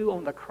going to do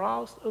on the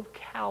cross of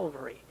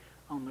Calvary.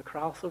 On the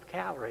cross of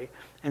Calvary.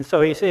 And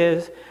so he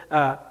says,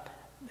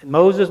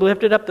 Moses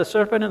lifted up the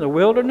serpent in the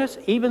wilderness,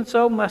 even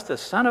so must the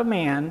Son of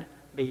Man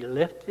be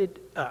lifted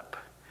up.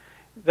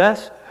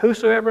 Thus,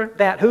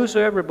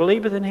 whosoever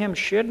believeth in him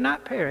should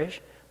not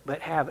perish,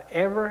 but have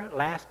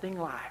everlasting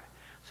life.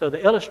 So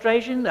the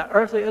illustration, the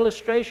earthly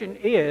illustration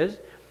is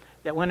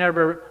that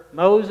whenever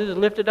Moses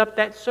lifted up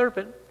that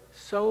serpent,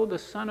 so the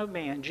Son of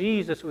Man,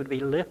 Jesus, would be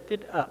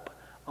lifted up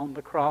on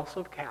the cross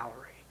of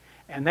Calvary.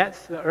 And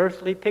that's the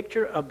earthly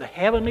picture of the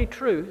heavenly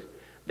truth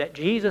that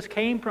Jesus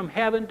came from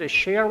heaven to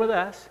share with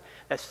us.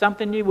 That's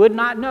something you would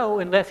not know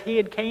unless he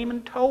had came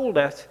and told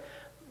us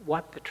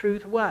what the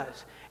truth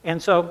was. And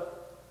so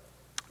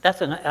that's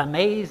an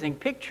amazing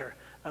picture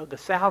of the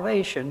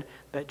salvation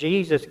that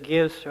Jesus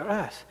gives to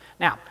us.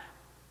 Now,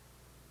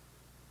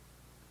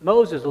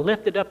 Moses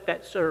lifted up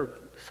that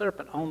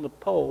serpent on the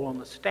pole, on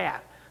the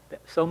staff,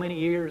 that so many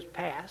years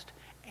passed,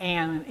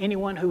 and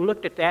anyone who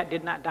looked at that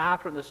did not die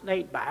from the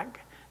snake bite.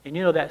 And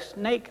you know, that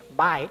snake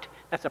bite,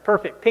 that's a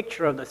perfect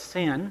picture of the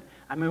sin.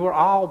 I mean, we're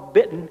all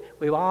bitten.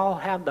 We all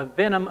have the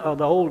venom of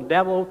the old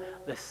devil,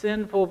 the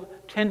sinful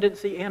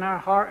tendency in our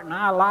heart and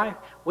our life.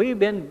 We've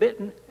been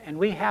bitten, and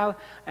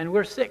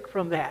we're sick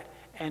from that.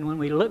 And when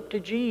we look to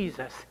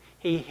Jesus,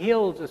 he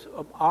heals us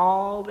of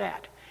all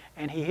that.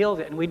 And he heals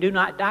it. And we do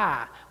not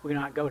die. We do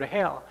not go to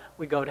hell.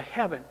 We go to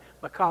heaven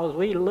because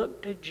we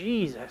look to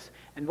Jesus.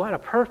 And what a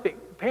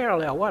perfect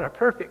parallel, what a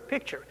perfect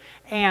picture.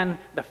 And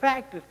the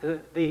fact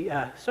that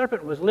the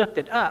serpent was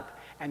lifted up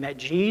and that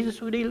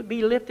Jesus would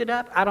be lifted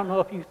up, I don't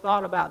know if you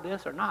thought about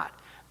this or not.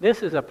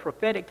 This is a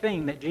prophetic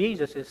thing that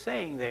Jesus is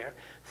saying there.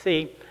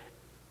 See,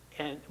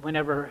 and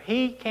whenever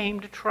he came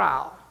to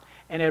trial,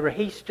 and whenever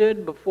he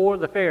stood before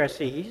the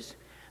Pharisees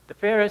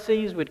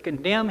would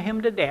condemn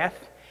him to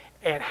death.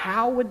 And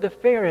how would the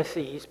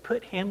Pharisees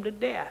put him to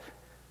death?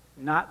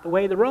 Not the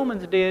way the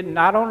Romans did,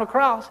 not on a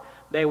cross.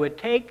 They would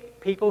take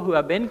people who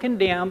have been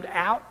condemned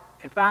out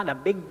and find a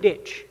big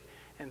ditch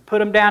and put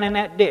them down in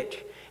that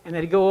ditch. And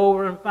they'd go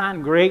over and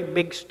find great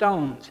big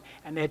stones.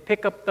 And they'd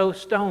pick up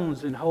those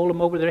stones and hold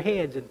them over their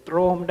heads and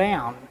throw them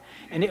down.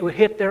 And it would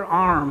hit their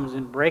arms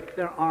and break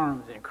their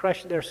arms and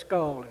crush their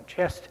skull and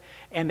chest.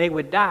 And they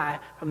would die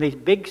from these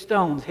big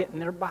stones hitting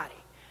their body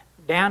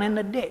down in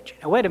the ditch.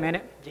 Now, wait a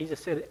minute. Jesus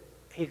said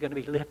he's going to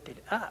be lifted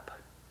up.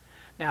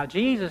 Now,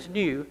 Jesus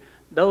knew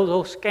those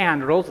old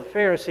scoundrels, the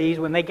Pharisees,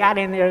 when they got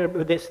in there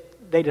with this,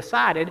 they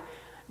decided,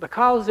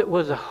 because it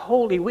was a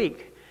holy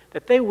week,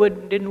 that they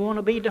didn't want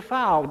to be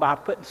defiled by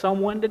putting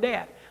someone to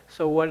death.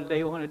 So what did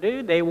they want to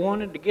do? They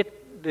wanted to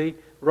get the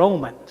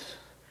Romans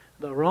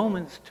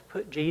to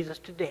put Jesus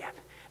to death.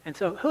 And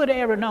so who would have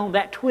ever known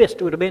that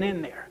twist would have been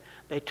in there?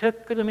 They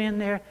took them in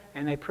there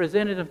and they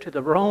presented them to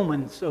the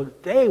Romans so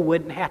they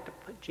wouldn't have to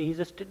put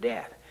Jesus to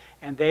death.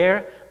 And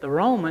there, the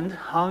Romans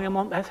hung him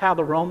on. That's how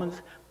the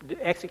Romans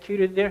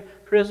executed their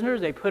prisoners.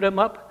 They put them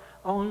up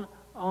on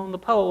the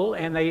pole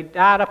and they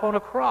died up on a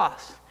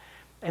cross.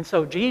 And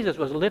so Jesus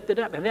was lifted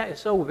up, and that is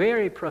so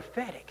very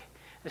prophetic.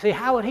 You see,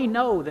 how would he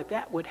know that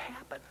that would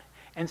happen?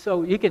 And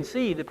so you can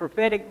see the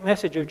prophetic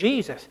message of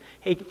Jesus.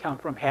 He could come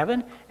from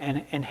heaven,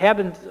 and in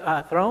heaven's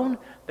throne,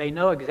 they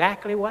know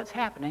exactly what's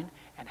happening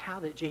and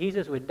how that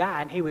Jesus would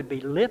die, and he would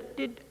be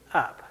lifted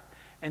up,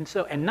 and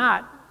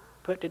not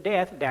put to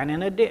death down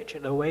in a ditch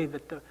the way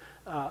that the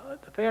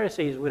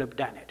Pharisees would have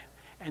done it.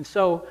 And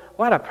so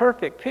what a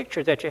perfect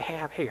picture that you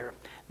have here.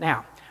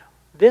 Now,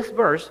 this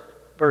verse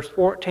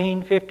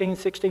 14, 15,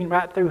 16,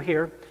 right through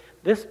here,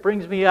 this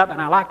brings me up, and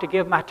I like to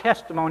give my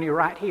testimony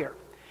right here.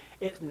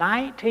 It's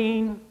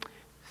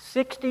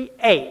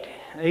 1968.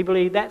 They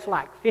believe that's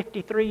like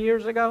 53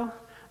 years ago.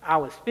 I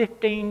was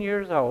 15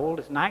 years old.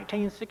 It's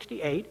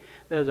 1968.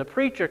 There's a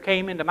preacher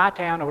came into my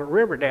town over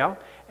Riverdale,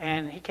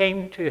 and he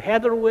came to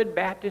Heatherwood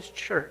Baptist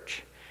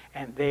Church.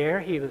 And there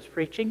he was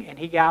preaching, and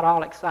he got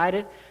all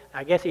excited.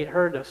 I guess he'd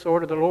heard the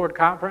Sword of the Lord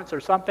conference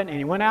or something, and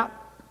he went out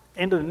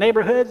into the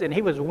neighborhoods, and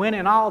he was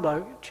winning all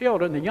the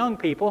children, the young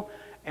people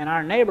in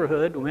our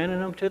neighborhood, winning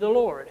them to the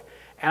Lord.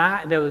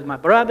 And there was my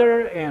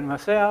brother and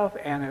myself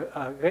and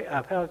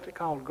a fellow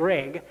called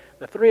Greg.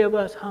 The three of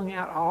us hung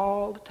out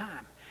all the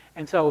time.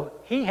 And so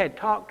he had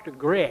talked to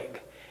Greg,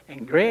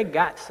 and Greg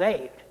got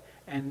saved.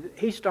 And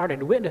he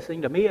started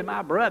witnessing to me and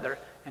my brother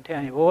and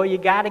telling him, boy, you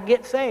got to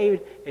get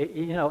saved.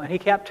 And he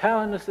kept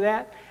telling us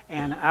that.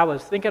 And I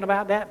was thinking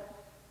about that.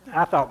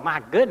 I thought,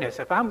 my goodness,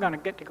 if I'm going to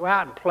get to go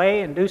out and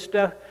play and do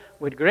stuff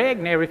with Greg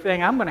and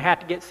everything, I'm going to have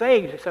to get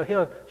saved so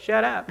he'll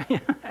shut up.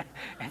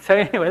 And so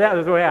anyway, that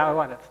was the way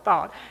I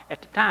thought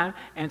at the time.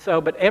 And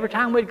so, but every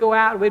time we'd go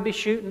out, we'd be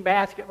shooting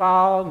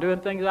basketball and doing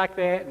things like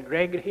that. And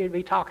Greg, he'd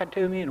be talking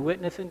to me and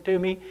witnessing to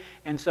me.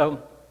 And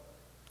so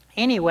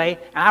anyway,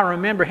 I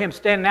remember him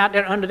standing out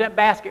there under that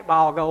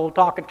basketball goal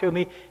talking to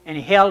me, and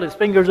he held his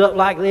fingers up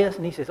like this,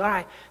 and he says, all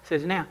right,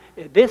 says, now,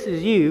 if this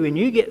is you and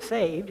you get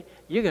saved,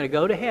 you're going to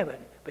go to heaven.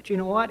 But you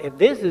know what? If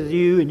this is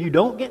you and you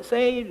don't get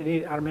saved,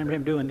 I remember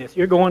him doing this,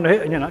 you're going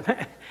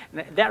to,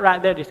 that right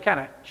there just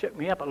kind of shook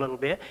me up a little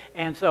bit.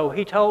 And so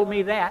he told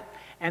me that.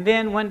 And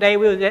then one day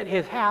we was at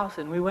his house,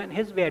 and we went in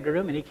his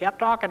bedroom, and he kept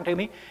talking to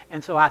me.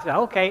 And so I said,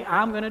 okay,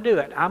 I'm going to do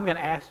it. I'm going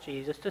to ask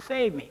Jesus to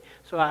save me.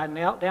 So I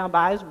knelt down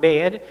by his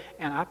bed,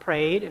 and I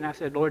prayed, and I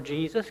said, Lord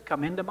Jesus,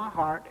 come into my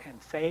heart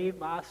and save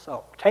my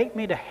soul. Take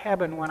me to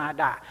heaven when I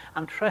die.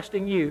 I'm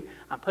trusting you.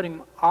 I'm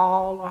putting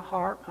all my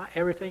heart,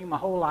 everything, my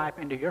whole life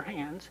into your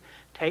hands.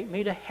 Take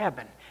me to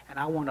heaven, and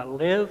I want to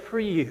live for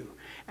you.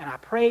 And I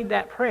prayed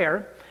that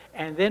prayer.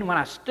 And then when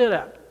I stood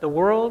up, the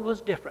world was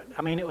different.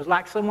 I mean, it was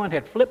like someone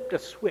had flipped a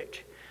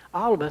switch.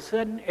 All of a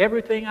sudden,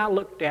 everything I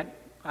looked at,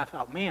 I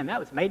thought, man, that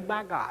was made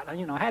by God. I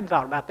hadn't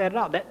thought about that at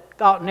all. That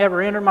thought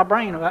never entered my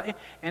brain.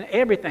 And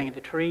everything,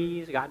 the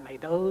trees, God made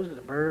those, the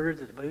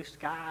birds, the blue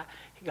sky.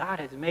 God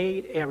has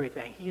made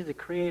everything. He's the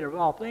creator of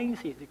all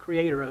things. He's the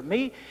creator of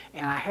me.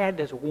 And I had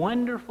this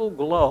wonderful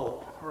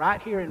glow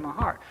right here in my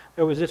heart.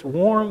 There was this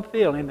warm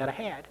feeling that I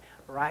had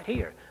right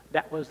here.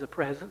 That was the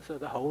presence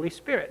of the Holy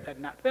Spirit that I had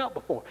not felt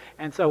before.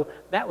 And so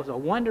that was a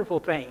wonderful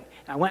thing.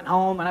 I went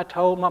home and I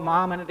told my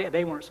mom and dad.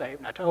 They weren't saved.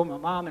 And I told my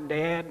mom and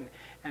dad,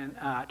 and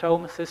I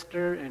told my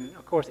sister, and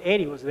of course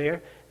Eddie was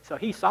there. So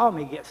he saw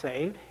me get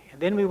saved. And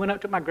then we went up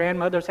to my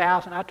grandmother's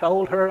house, and I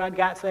told her I'd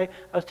got saved.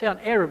 I was telling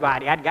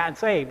everybody I'd gotten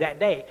saved that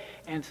day.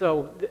 And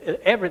so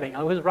everything.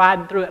 I was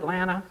riding through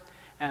Atlanta.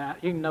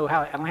 You know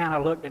how Atlanta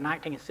looked in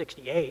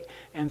 1968.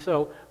 And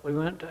so we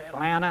went to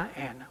Atlanta,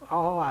 and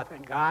I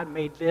think God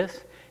made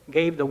this,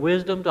 gave the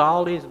wisdom to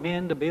all these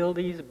men to build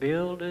these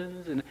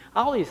buildings, and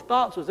all these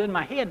thoughts was in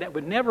my head that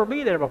would never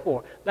be there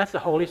before. That's the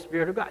Holy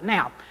Spirit of God.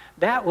 Now,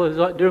 that was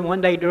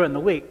one day during the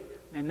week,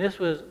 and this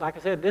was, like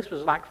I said, this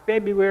was like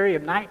February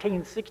of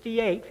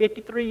 1968,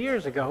 53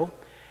 years ago,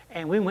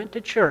 and we went to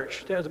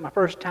church. That was my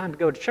first time to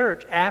go to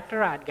church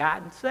after I'd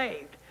gotten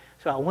saved.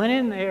 So I went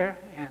in there,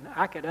 and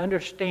I could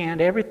understand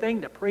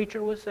everything the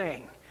preacher was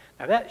saying.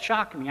 Now, that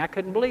shocked me. I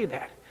couldn't believe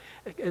that.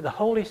 The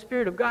Holy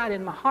Spirit of God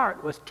in my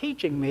heart was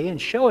teaching me and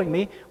showing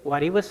me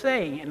what he was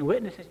saying and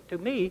witnessing to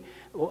me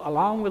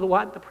along with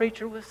what the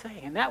preacher was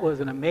saying. And that was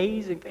an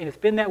amazing thing. It's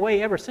been that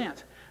way ever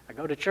since. I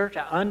go to church,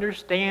 I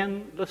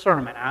understand the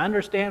sermon. I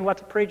understand what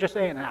the preacher's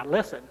saying, and I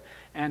listen.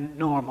 And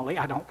normally,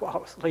 I don't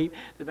fall asleep.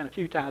 There's been a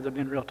few times I've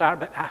been real tired,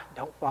 but I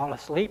don't fall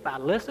asleep. I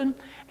listen.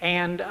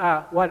 And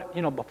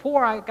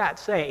before I got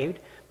saved,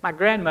 my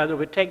grandmother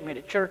would take me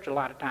to church a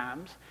lot of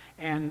times.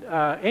 And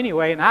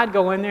anyway, and I'd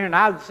go in there and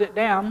I'd sit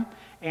down,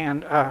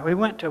 and we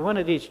went to one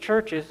of these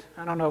churches.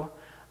 I don't know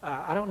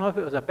I don't know if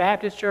it was a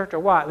Baptist church or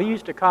what. We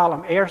used to call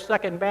them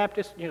air-sucking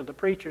Baptists, the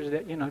preachers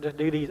that, just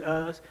do these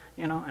uhs,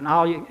 and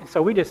all you. And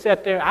so we just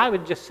sat there. I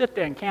would just sit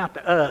there and count the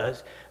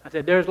uhs. I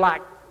said,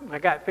 I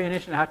got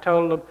finished, and I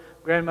told the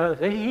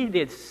grandmother, he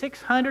did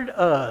 600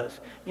 uhs,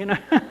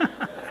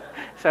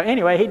 So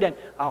anyway, he did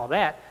all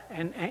that.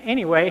 And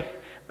anyway,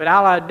 but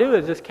all I'd do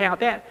is just count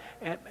that,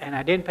 and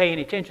I didn't pay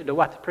any attention to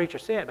what the preacher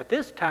said. But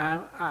this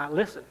time, I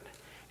listened,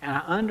 and I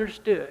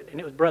understood. And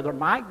it was Brother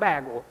Mike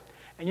Bagwell.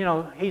 And,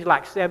 he's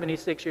like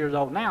 76 years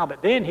old now,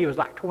 but then he was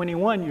like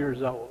 21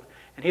 years old.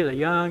 And he was a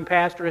young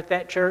pastor at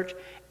that church.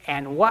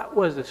 And what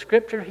was the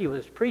scripture he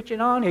was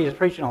preaching on? He was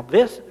preaching on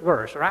this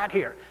verse right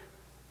here.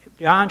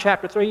 John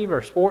chapter 3,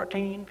 verse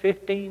 14,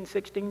 15,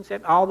 16,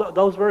 17, all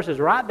those verses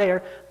right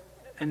there.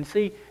 And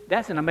see,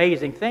 that's an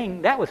amazing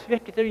thing. That was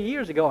 53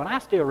 years ago, and I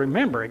still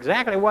remember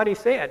exactly what he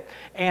said.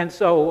 And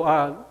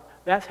so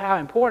that's how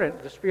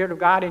important the Spirit of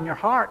God in your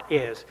heart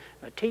is.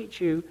 To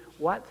teach you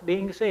what's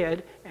being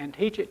said and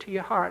teach it to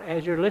your heart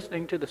as you're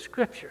listening to the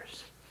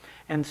Scriptures.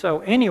 And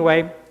so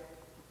anyway,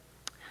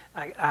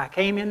 I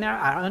came in there.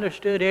 I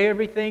understood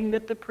everything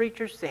that the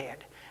preacher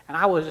said. And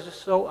I was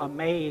just so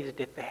amazed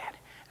at that.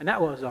 And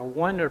that was a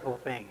wonderful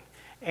thing.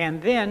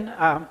 And then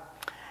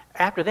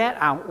after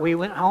that, we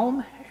went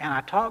home, and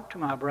I talked to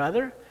my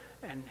brother,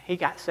 and he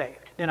got saved.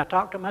 Then I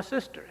talked to my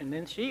sister, and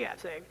then she got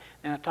saved.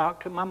 Then I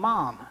talked to my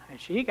mom, and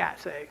she got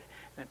saved.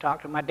 And I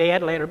talked to my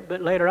dad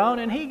later on,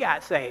 and he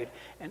got saved.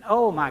 And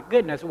oh my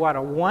goodness, what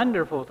a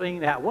wonderful thing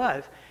that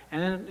was.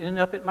 And then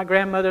up at my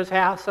grandmother's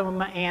house, some of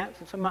my aunts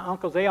and some of my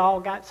uncles, they all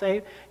got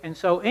saved. And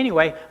so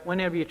anyway,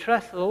 whenever you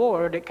trust the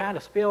Lord, it kind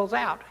of spills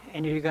out,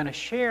 and you're going to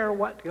share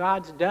what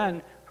God's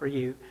done for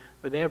you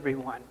with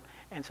everyone.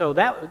 And so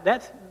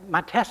that's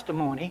my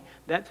testimony.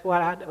 That's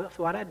what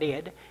I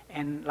did.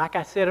 And like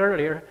I said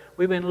earlier,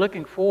 we've been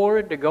looking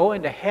forward to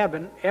going to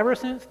heaven ever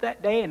since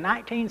that day in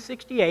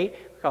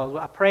 1968, because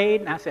I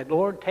prayed and I said,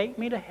 Lord, take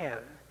me to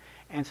heaven.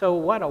 And so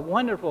what a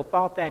wonderful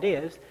thought that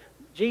is.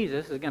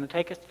 Jesus is going to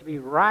take us to be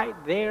right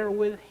there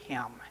with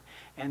him.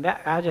 And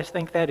I just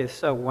think that is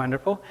so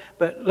wonderful.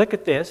 But look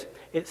at this.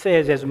 It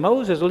says, as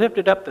Moses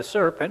lifted up the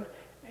serpent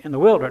in the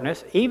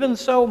wilderness, even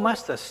so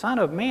must the Son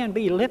of Man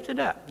be lifted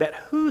up, that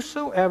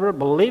whosoever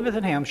believeth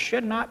in him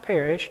should not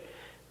perish,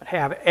 but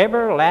have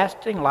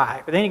everlasting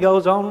life. And then he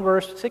goes on,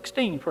 verse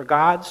 16, for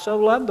God so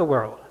loved the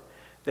world,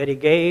 that he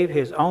gave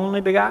his only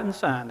begotten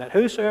Son, that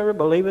whosoever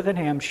believeth in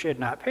him should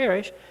not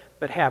perish,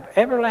 but have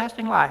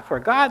everlasting life.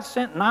 For God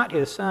sent not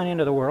his Son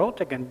into the world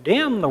to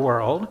condemn the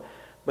world,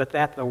 but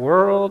that the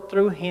world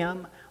through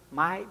him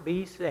might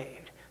be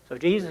saved. So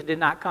Jesus did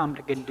not come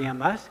to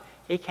condemn us.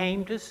 He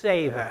came to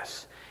save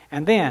us.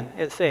 And then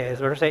it says,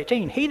 verse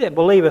 18, he that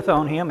believeth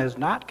on him is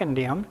not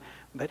condemned,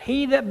 but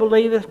he that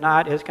believeth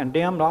not is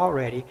condemned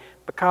already,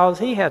 because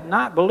he hath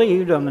not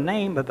believed on the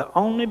name of the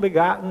only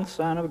begotten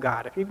Son of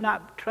God. If you've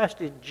not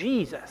trusted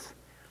Jesus,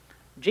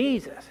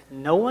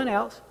 no one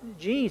else,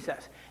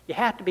 Jesus. You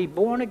have to be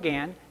born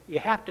again. You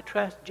have to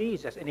trust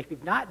Jesus. And if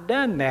you've not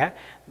done that,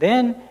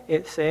 then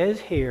it says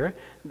here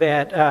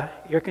that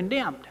you're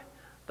condemned.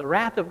 The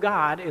wrath of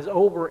God is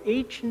over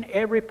each and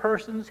every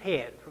person's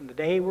head from the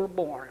day we're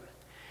born.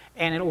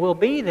 And it will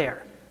be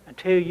there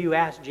until you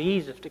ask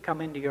Jesus to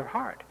come into your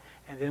heart.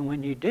 And then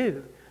when you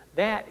do,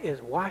 that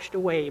is washed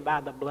away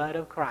by the blood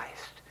of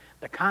Christ.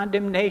 The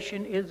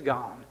condemnation is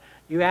gone.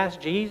 You ask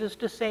Jesus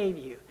to save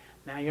you.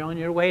 Now you're on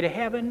your way to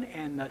heaven,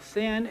 and the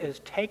sin is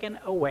taken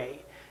away.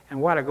 And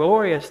what a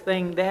glorious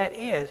thing that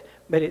is.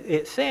 But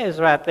it says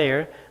right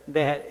there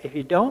that if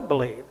you don't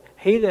believe,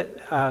 he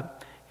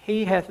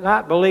hath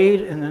not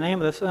believed in the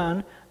name of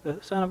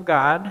the Son of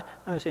God.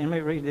 Let me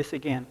read this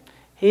again.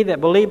 He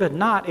that believeth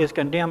not is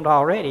condemned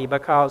already,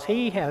 because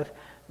he hath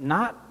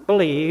not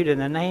believed in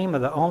the name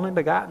of the only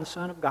begotten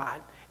Son of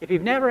God. If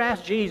you've never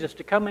asked Jesus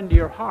to come into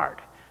your heart,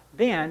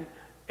 then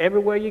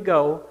everywhere you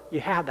go,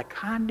 you have the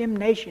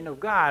condemnation of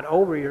God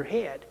over your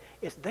head.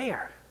 It's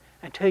there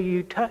until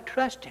you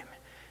trust him.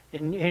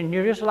 And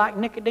you're just like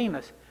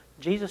Nicodemus.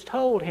 Jesus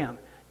told him,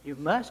 you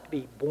must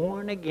be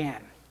born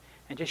again.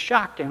 And just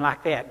shocked him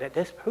like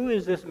that who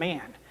is this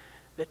man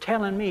that's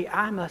telling me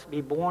I must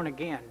be born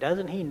again?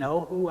 Doesn't he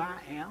know who I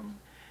am?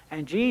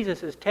 And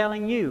Jesus is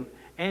telling you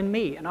and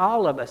me and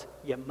all of us,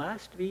 you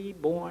must be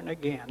born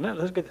again.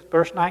 Let's get this,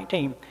 verse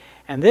 19.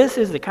 And this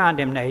is the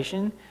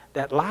condemnation,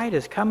 that light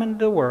is come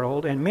into the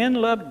world, and men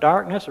love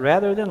darkness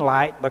rather than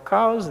light,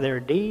 because their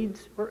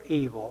deeds were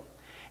evil.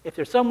 If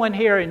there's someone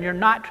here and you're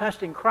not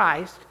trusting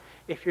Christ,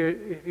 if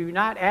you've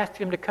not asked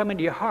him to come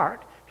into your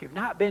heart, if you've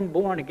not been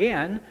born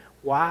again,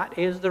 what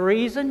is the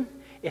reason?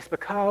 It's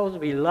because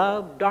we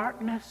love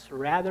darkness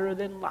rather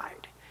than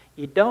light.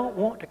 You don't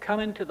want to come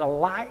into the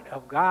light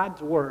of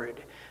God's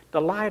Word, the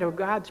light of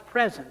God's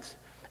presence,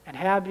 and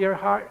have your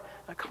heart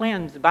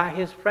cleansed by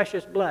his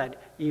precious blood.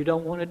 You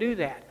don't want to do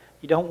that.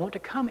 You don't want to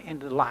come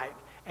into the light,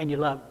 and you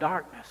love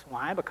darkness.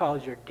 Why?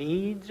 Because your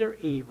deeds are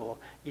evil.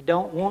 You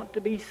don't want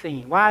to be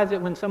seen. Why is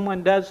it when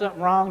someone does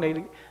something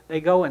wrong,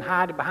 they go and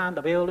hide behind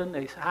the building,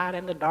 they hide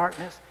in the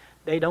darkness,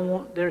 they don't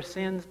want their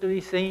sins to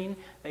be seen,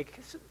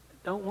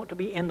 don't want to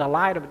be in the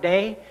light of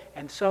day.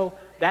 And so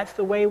that's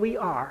the way we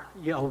are.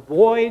 You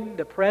avoid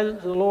the presence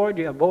of the Lord.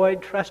 You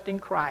avoid trusting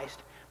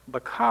Christ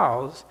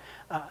because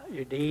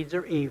your deeds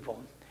are evil.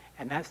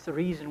 And that's the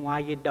reason why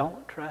you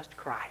don't trust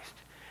Christ.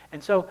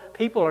 And so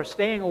people are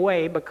staying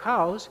away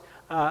because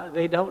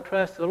they don't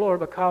trust the Lord,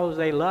 because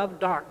they love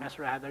darkness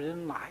rather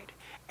than light.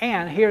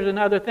 And here's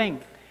another thing.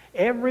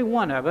 Every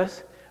one of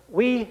us,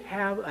 we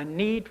have a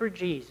need for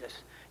Jesus.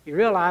 You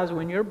realize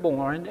when you're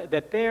born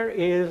that there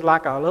is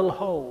like a little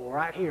hole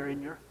right here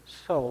in your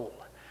soul.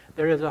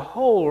 There is a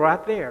hole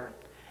right there,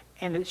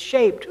 and it's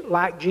shaped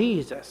like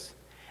Jesus.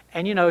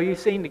 And you know, you've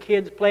seen the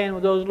kids playing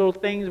with those little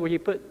things where you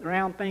put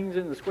round things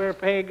in the square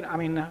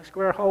the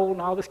square hole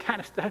and all this kind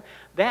of stuff.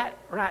 That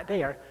right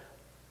there,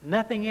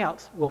 nothing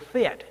else will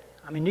fit.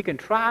 I mean, you can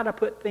try to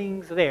put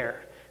things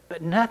there,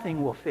 but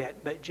nothing will fit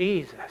but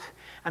Jesus.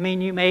 I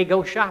mean, you may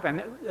go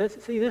shopping.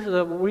 See, this is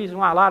a reason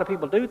why a lot of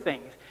people do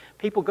things.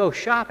 People go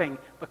shopping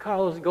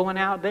because going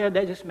out there,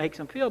 that just makes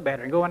them feel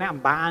better. And going out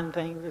and buying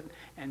things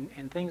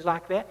and things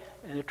like that,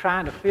 and they're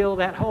trying to fill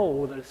that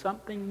hole. There's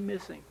something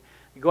missing.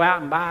 You go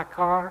out and buy a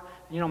car.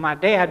 You know, my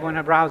dad,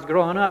 whenever I was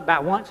growing up,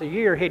 about once a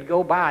year, he'd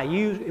go buy a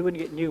used, he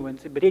wouldn't get new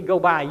ones, but he'd go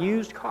buy a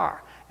used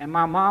car. And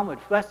my mom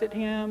would fuss at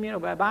him, you know,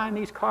 by buying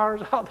these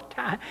cars all the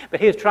time. But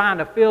he was trying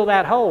to fill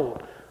that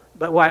hole.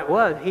 But what it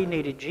was, he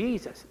needed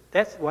Jesus.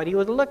 That's what he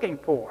was looking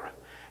for.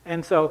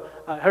 And so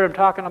I heard him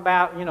talking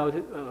about, you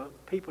know,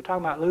 people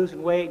talking about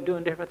losing weight and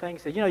doing different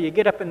things. Said, you know, you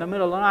get up in the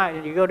middle of the night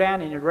and you go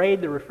down and you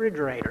raid the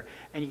refrigerator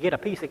and you get a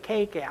piece of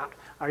cake out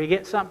or you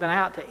get something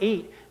out to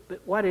eat.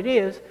 But what it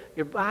is,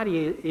 your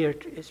body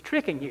is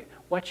tricking you.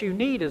 What you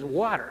need is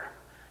water.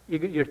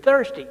 You're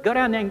thirsty. Go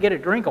down there and get a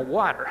drink of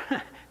water.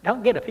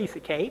 Don't get a piece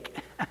of cake.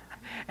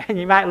 And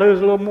you might lose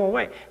a little more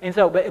weight. And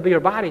so, but your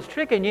body's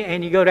tricking you,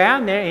 and you go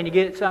down there and you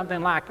get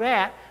something like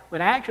that,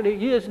 when actually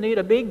you just need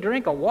a big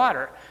drink of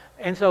water.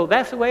 And so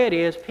that's the way it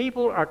is.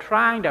 People are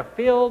trying to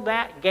fill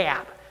that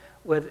gap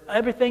with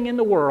everything in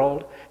the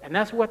world, and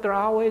that's what they're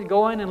always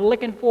going and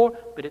looking for,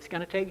 but it's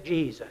going to take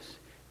Jesus.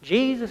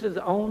 Jesus is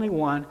the only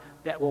one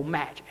that will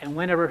match. And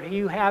whenever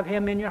you have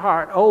him in your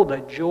heart, oh, the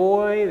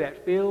joy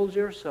that fills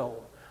your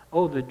soul.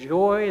 Oh, the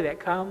joy that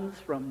comes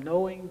from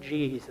knowing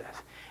Jesus.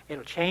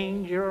 It'll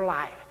change your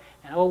life.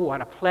 And oh,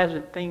 what a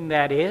pleasant thing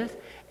that is.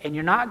 And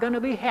you're not going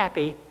to be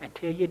happy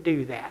until you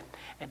do that.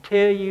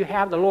 Until you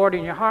have the Lord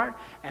in your heart.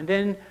 And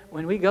then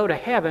when we go to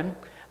heaven,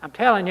 I'm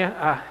telling you,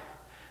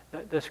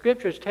 the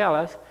scriptures tell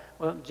us,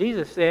 well,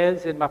 Jesus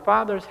says, in my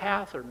Father's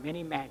house are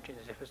many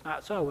mansions. If it's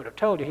not so, I would have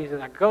told you. He says,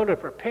 I go to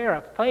prepare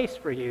a place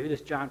for you. This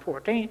is John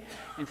 14.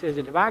 And says,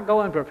 if I go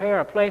and prepare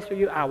a place for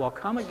you, I will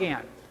come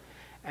again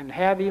and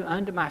have you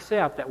unto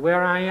myself, that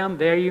where I am,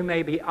 there you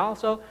may be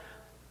also.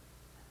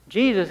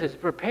 Jesus is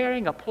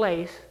preparing a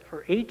place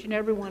for each and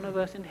every one of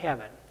us in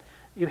heaven.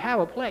 You have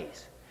a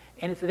place,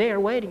 and it's there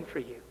waiting for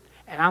you.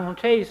 And I'm going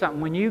to tell you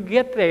something. When you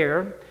get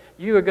there,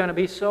 you are going to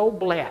be so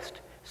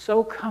blessed,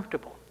 so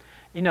comfortable.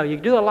 You know, you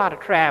do a lot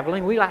of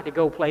traveling. We like to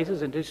go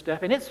places and do stuff,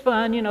 and it's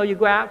fun. You know, you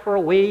go out for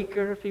a week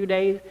or a few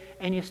days,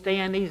 and you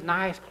stay in these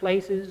nice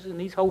places and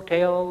these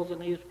hotels,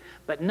 and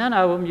but none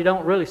of them, you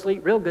don't really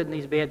sleep real good in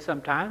these beds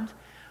sometimes.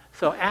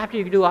 So after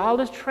you do all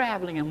this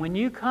traveling, and when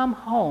you come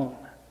home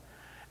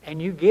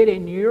and you get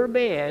in your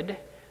bed,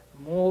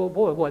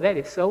 boy, that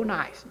is so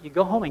nice. You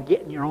go home and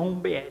get in your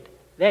own bed.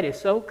 That is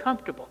so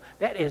comfortable.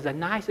 That is the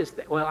nicest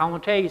thing. Well, I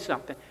want to tell you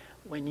something.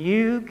 When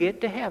you get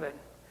to heaven,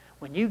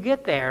 when you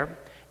get there,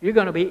 you're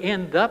going to be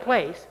in the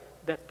place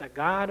that the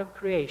God of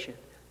creation,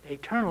 the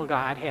eternal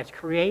God, has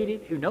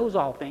created, who knows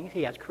all things,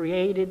 he has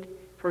created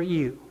for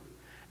you.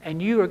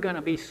 And you are going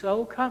to be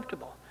so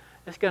comfortable.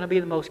 It's going to be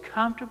the most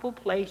comfortable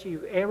place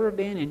you've ever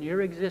been in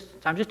your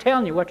existence. I'm just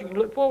telling you what you can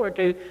look forward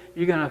to.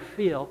 You're going to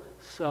feel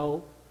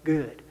so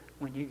good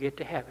when you get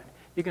to heaven.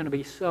 You're going to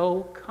be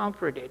so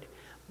comforted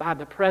by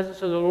the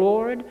presence of the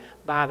Lord,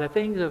 by the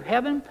things of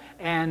heaven,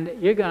 and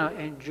you're going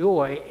to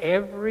enjoy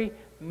every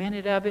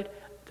minute of it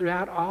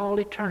throughout all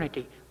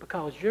eternity,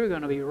 because you're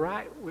going to be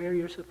right where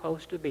you're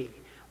supposed to be,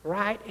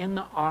 right in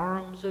the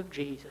arms of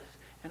Jesus.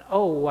 And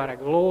oh, what a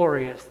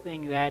glorious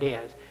thing that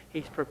is.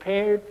 He's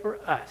prepared for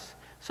us.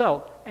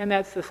 So, and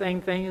that's the same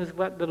thing as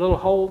what the little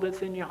hole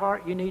that's in your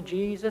heart. You need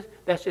Jesus.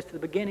 That's just the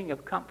beginning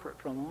of comfort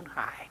from on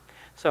high.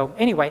 So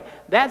anyway,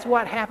 that's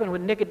what happened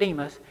with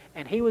Nicodemus,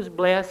 and he was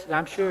blessed, and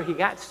I'm sure he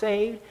got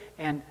saved,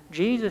 and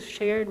Jesus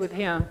shared with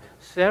him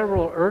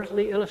several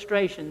earthly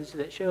illustrations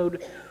that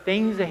showed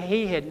things that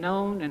he had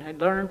known and had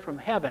learned from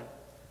heaven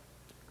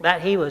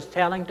that he was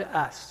telling to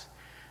us.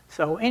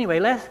 So anyway,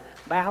 let's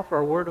bow for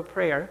a word of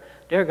prayer.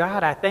 Dear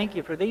God, I thank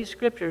you for these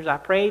scriptures. I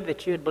pray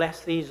that you would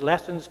bless these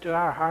lessons to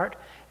our heart,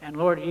 and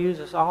Lord, use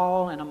us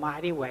all in a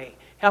mighty way.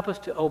 Help us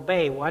to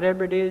obey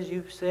whatever it is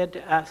you've said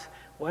to us,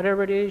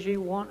 whatever it is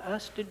you want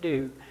us to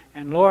do.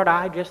 And Lord,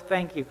 I just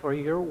thank you for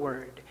your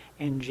word.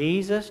 In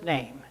Jesus'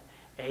 name,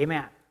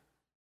 amen.